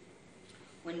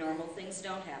 when normal things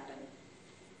don't happen.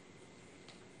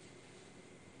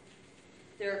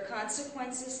 There are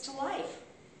consequences to life.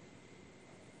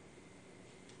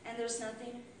 And there's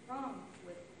nothing wrong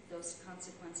with those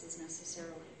consequences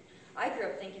necessarily. I grew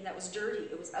up thinking that was dirty,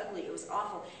 it was ugly, it was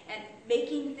awful. And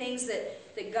making things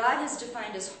that God has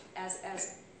defined as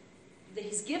that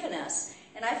he's given us,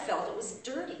 and I felt it was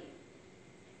dirty.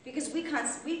 Because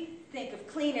we think of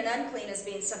clean and unclean as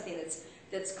being something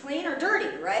that's clean or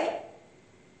dirty, right?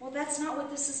 Well, that's not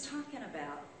what this is talking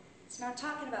about. It's not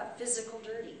talking about physical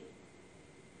dirty.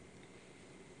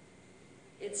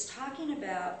 It's talking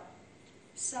about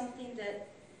something that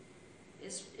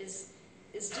is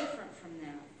different from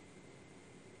that.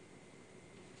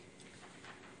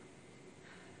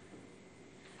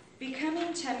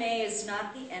 Becoming tameh is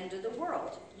not the end of the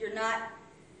world. You're not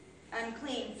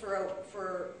unclean for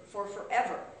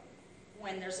forever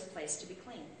when there's a place to be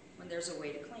clean, when there's a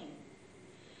way to clean.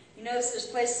 You notice there's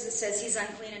places that says he's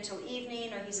unclean until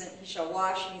evening, or he shall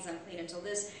wash, and he's unclean until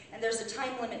this, and there's a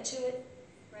time limit to it,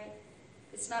 right?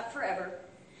 It's not forever.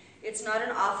 It's not an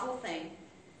awful thing.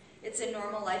 It's a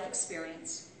normal life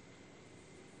experience.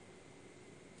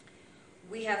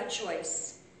 We have a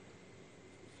choice.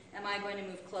 Am I going to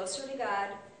move closer to God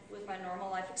with my normal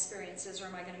life experiences, or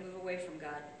am I going to move away from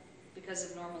God because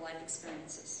of normal life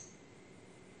experiences?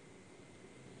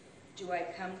 Do I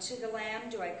come to the Lamb?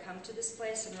 Do I come to this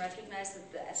place and recognize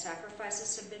that the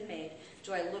sacrifices have been made?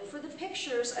 Do I look for the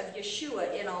pictures of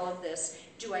Yeshua in all of this?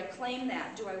 Do I claim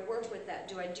that? Do I work with that?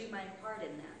 Do I do my part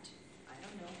in that? I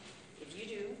don't know. If you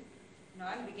do,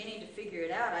 I'm beginning to figure it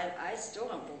out. I still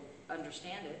don't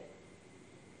understand it.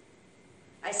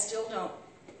 I still don't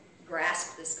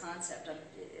grasp this concept.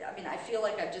 I mean, I feel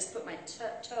like I've just put my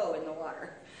toe in the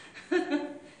water.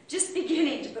 Just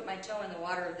beginning to put my toe in the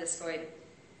water of this, going,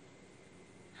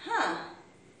 huh.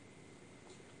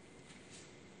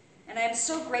 And I am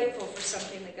so grateful for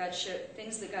something that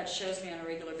things that God shows me on a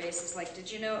regular basis. Like,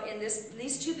 did you know in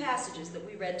these two passages that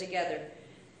we read together,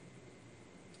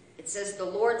 it says the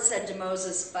Lord said to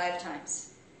Moses 5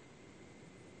 times.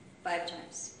 5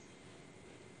 times.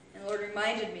 And the Lord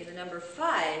reminded me the number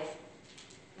 5,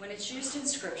 when it's used in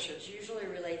Scripture, it usually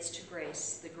relates to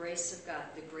grace. The grace of God,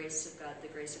 the grace of God, the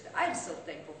grace of God. I'm so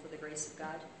thankful for the grace of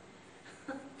God.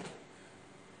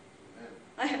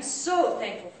 I am so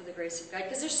thankful for the grace of God,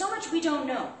 because there's so much we don't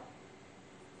know.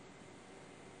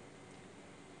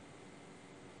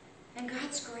 And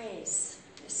God's grace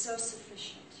is so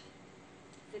sufficient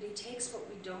that he takes what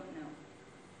we don't know.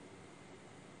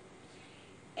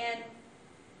 And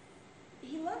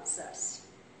he loves us.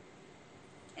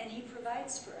 And he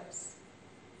provides for us.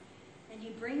 And he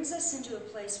brings us into a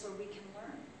place where we can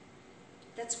learn.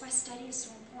 That's why study is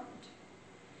so important.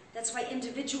 That's why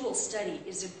individual study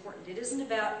is important. It isn't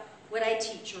about what I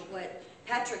teach or what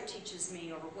Patrick teaches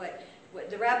me or what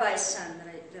the rabbi's son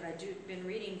that I've been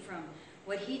reading from,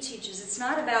 what he teaches. It's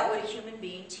not about what a human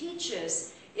being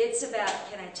teaches. It's about,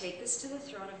 can I take this to the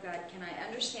throne of God? Can I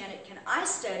understand it? Can I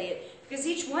study it? Because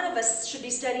each one of us should be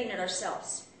studying it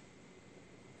ourselves.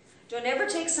 Don't ever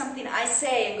take something I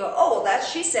say and go, oh, well,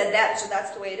 she said that, so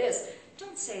that's the way it is.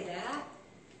 Don't say that.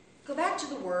 Go back to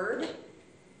the Word.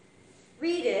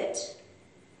 Read it.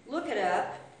 Look it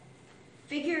up.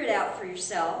 Figure it out for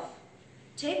yourself.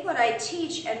 Take what I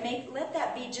teach and let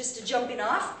that be just a jumping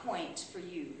off point for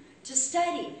you. To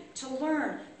study, to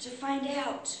learn, to find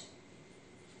out.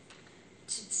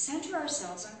 To center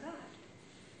ourselves on God.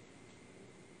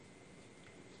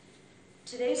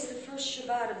 Today's the first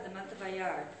Shabbat of the month of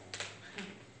Iyar.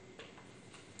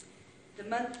 The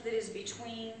month that is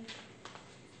between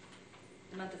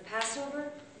the month of Passover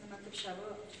and the month of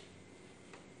Shavuot.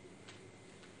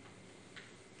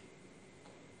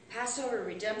 Passover,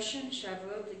 redemption.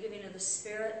 Shavuot, the giving of the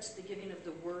Spirit, the giving of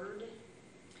the Word.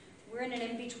 We're in an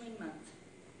in-between month.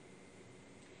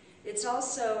 It's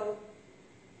also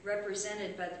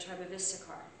represented by the tribe of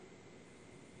Issachar.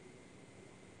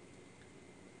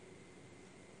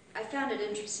 I found it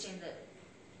interesting that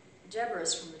Deborah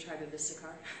is from the tribe of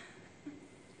Issachar.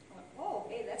 I went, oh,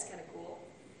 hey, that's kind of cool.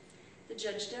 The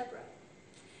judge Deborah.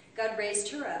 God raised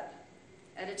her up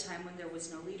at a time when there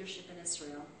was no leadership in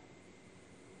Israel.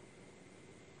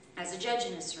 As a judge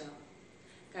in Israel.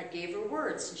 God gave her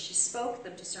words, and she spoke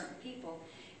them to certain people.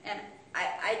 And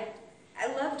I I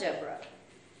love Deborah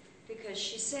because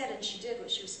she said and she did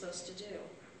what she was supposed to do.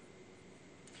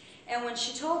 And when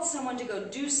she told someone to go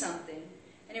do something,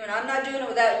 and he went, I'm not doing it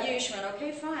without you, she went,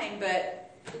 okay, fine,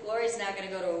 but the glory's now going to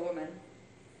go to a woman.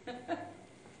 I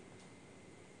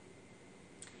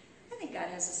think God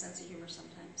has a sense of humor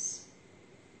sometimes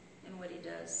in what he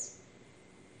does.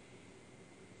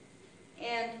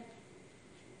 And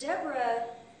Deborah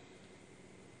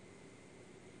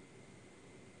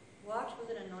walked with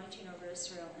an anointing over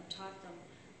Israel and taught them,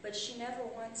 but she never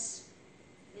once,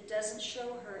 it doesn't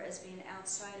show her as being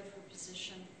outside of her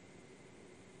position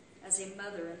as a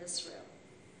mother in Israel.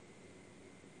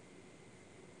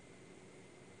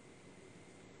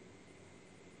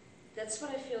 That's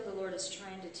what I feel the Lord is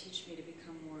trying to teach me to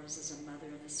become more as a mother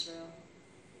in Israel.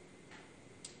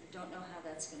 I don't know how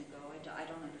that's going to go. I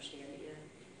don't understand it yet.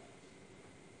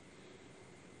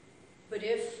 But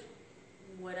if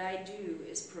what I do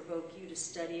is provoke you to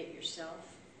study it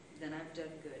yourself, then I've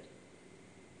done good.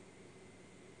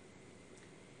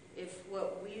 If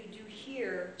what we do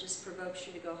here just provokes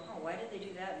you to go, oh, why did they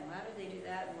do that, and why did they do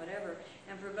that, and whatever,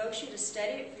 and provokes you to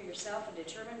study it for yourself and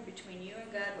determine between you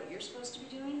and God what you're supposed to be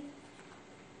doing,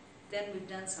 then we've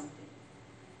done something.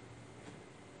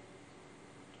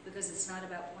 Because it's not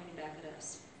about pointing back at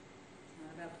us. It's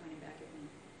not about pointing back at me.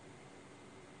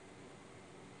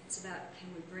 It's about, can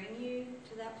we bring you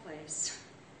to that place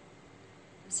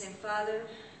of saying, Father,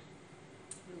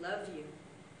 we love you.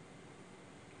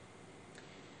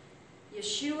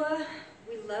 Yeshua,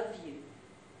 we love you.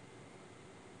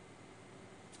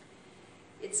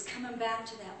 It's coming back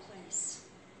to that place.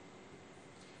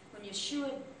 When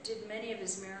Yeshua did many of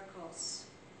his miracles,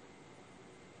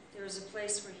 there was a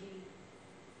place where he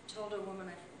told a woman,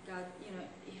 God,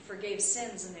 he forgave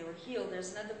sins and they were healed.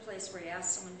 There's another place where he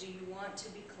asked someone, do you want to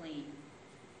be clean?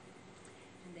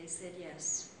 And they said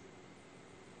yes.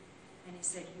 And he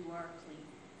said, you are clean.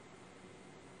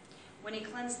 When he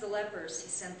cleansed the lepers, he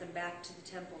sent them back to the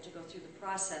temple to go through the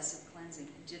process of cleansing.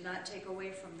 He did not take away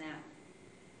from that.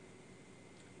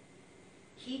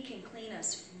 He can clean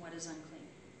us from what is unclean.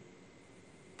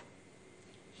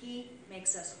 He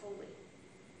makes us holy.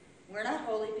 We're not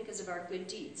holy because of our good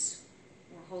deeds.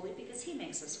 We're holy because he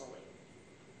makes us holy.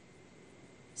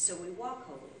 So we walk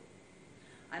holy.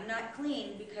 I'm not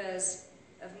clean because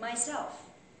of myself.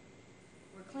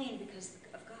 We're clean because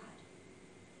of God.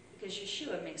 Because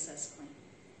Yeshua makes us clean.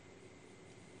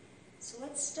 So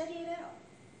let's study it out.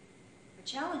 I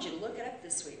challenge you to look it up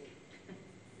this week.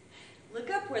 Look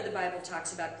up where the Bible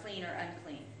talks about clean or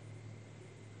unclean.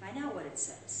 Find out what it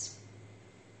says.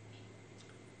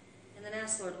 And then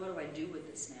ask, Lord, what do I do with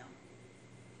this now?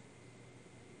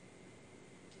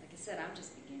 Like I said, I'm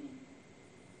just beginning.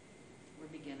 We're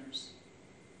beginners.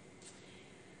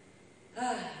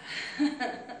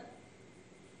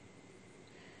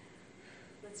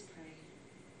 Let's pray.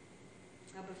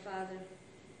 Abba, Father,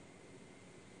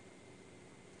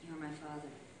 you are my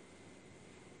Father.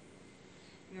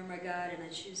 You are my God, and I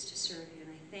choose to serve you,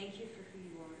 and I thank you for who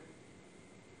you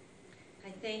are.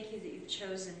 I thank you that you've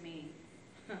chosen me.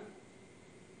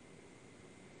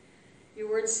 Your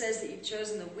word says that you've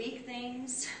chosen the weak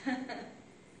things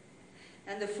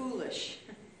and the foolish.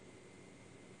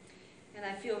 And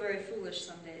I feel very foolish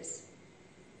some days.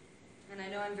 And I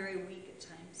know I'm very weak at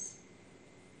times.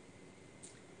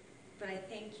 But I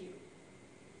thank you.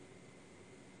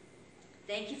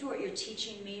 Thank you for what you're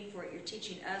teaching me, for what you're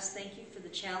teaching us. Thank you for the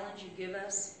challenge you give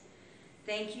us.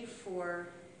 Thank you for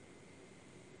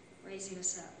raising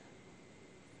us up.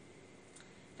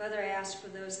 Father, I ask for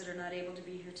those that are not able to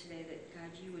be here today that,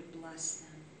 God, you would bless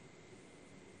them.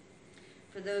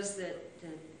 For those that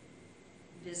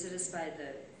visit us by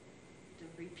the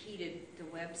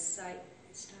website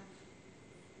stuff,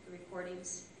 the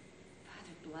recordings,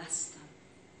 Father, bless them.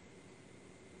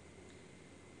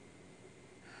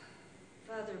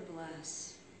 Father,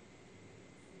 bless.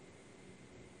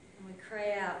 And we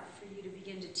cry out for you to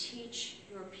begin to teach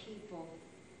your people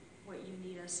what you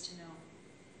need us to know.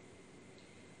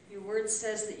 Your word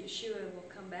says that Yeshua will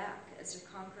come back as a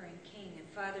conquering king. And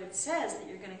Father, it says that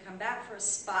you're going to come back for a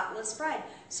spotless bride.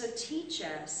 So teach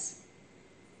us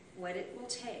what it will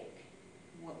take,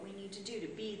 what we need to do to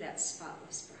be that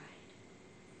spotless bride.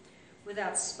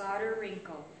 Without spot or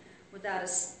wrinkle, without a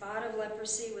spot of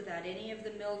leprosy, without any of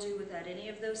the mildew, without any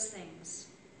of those things.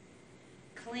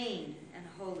 Clean and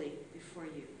holy before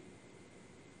you.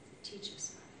 Teach us,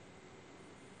 Father.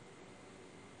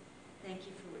 Thank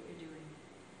you for what you're doing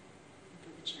and for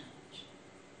the challenge.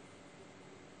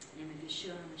 In the name of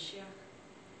Yeshua HaMashiach.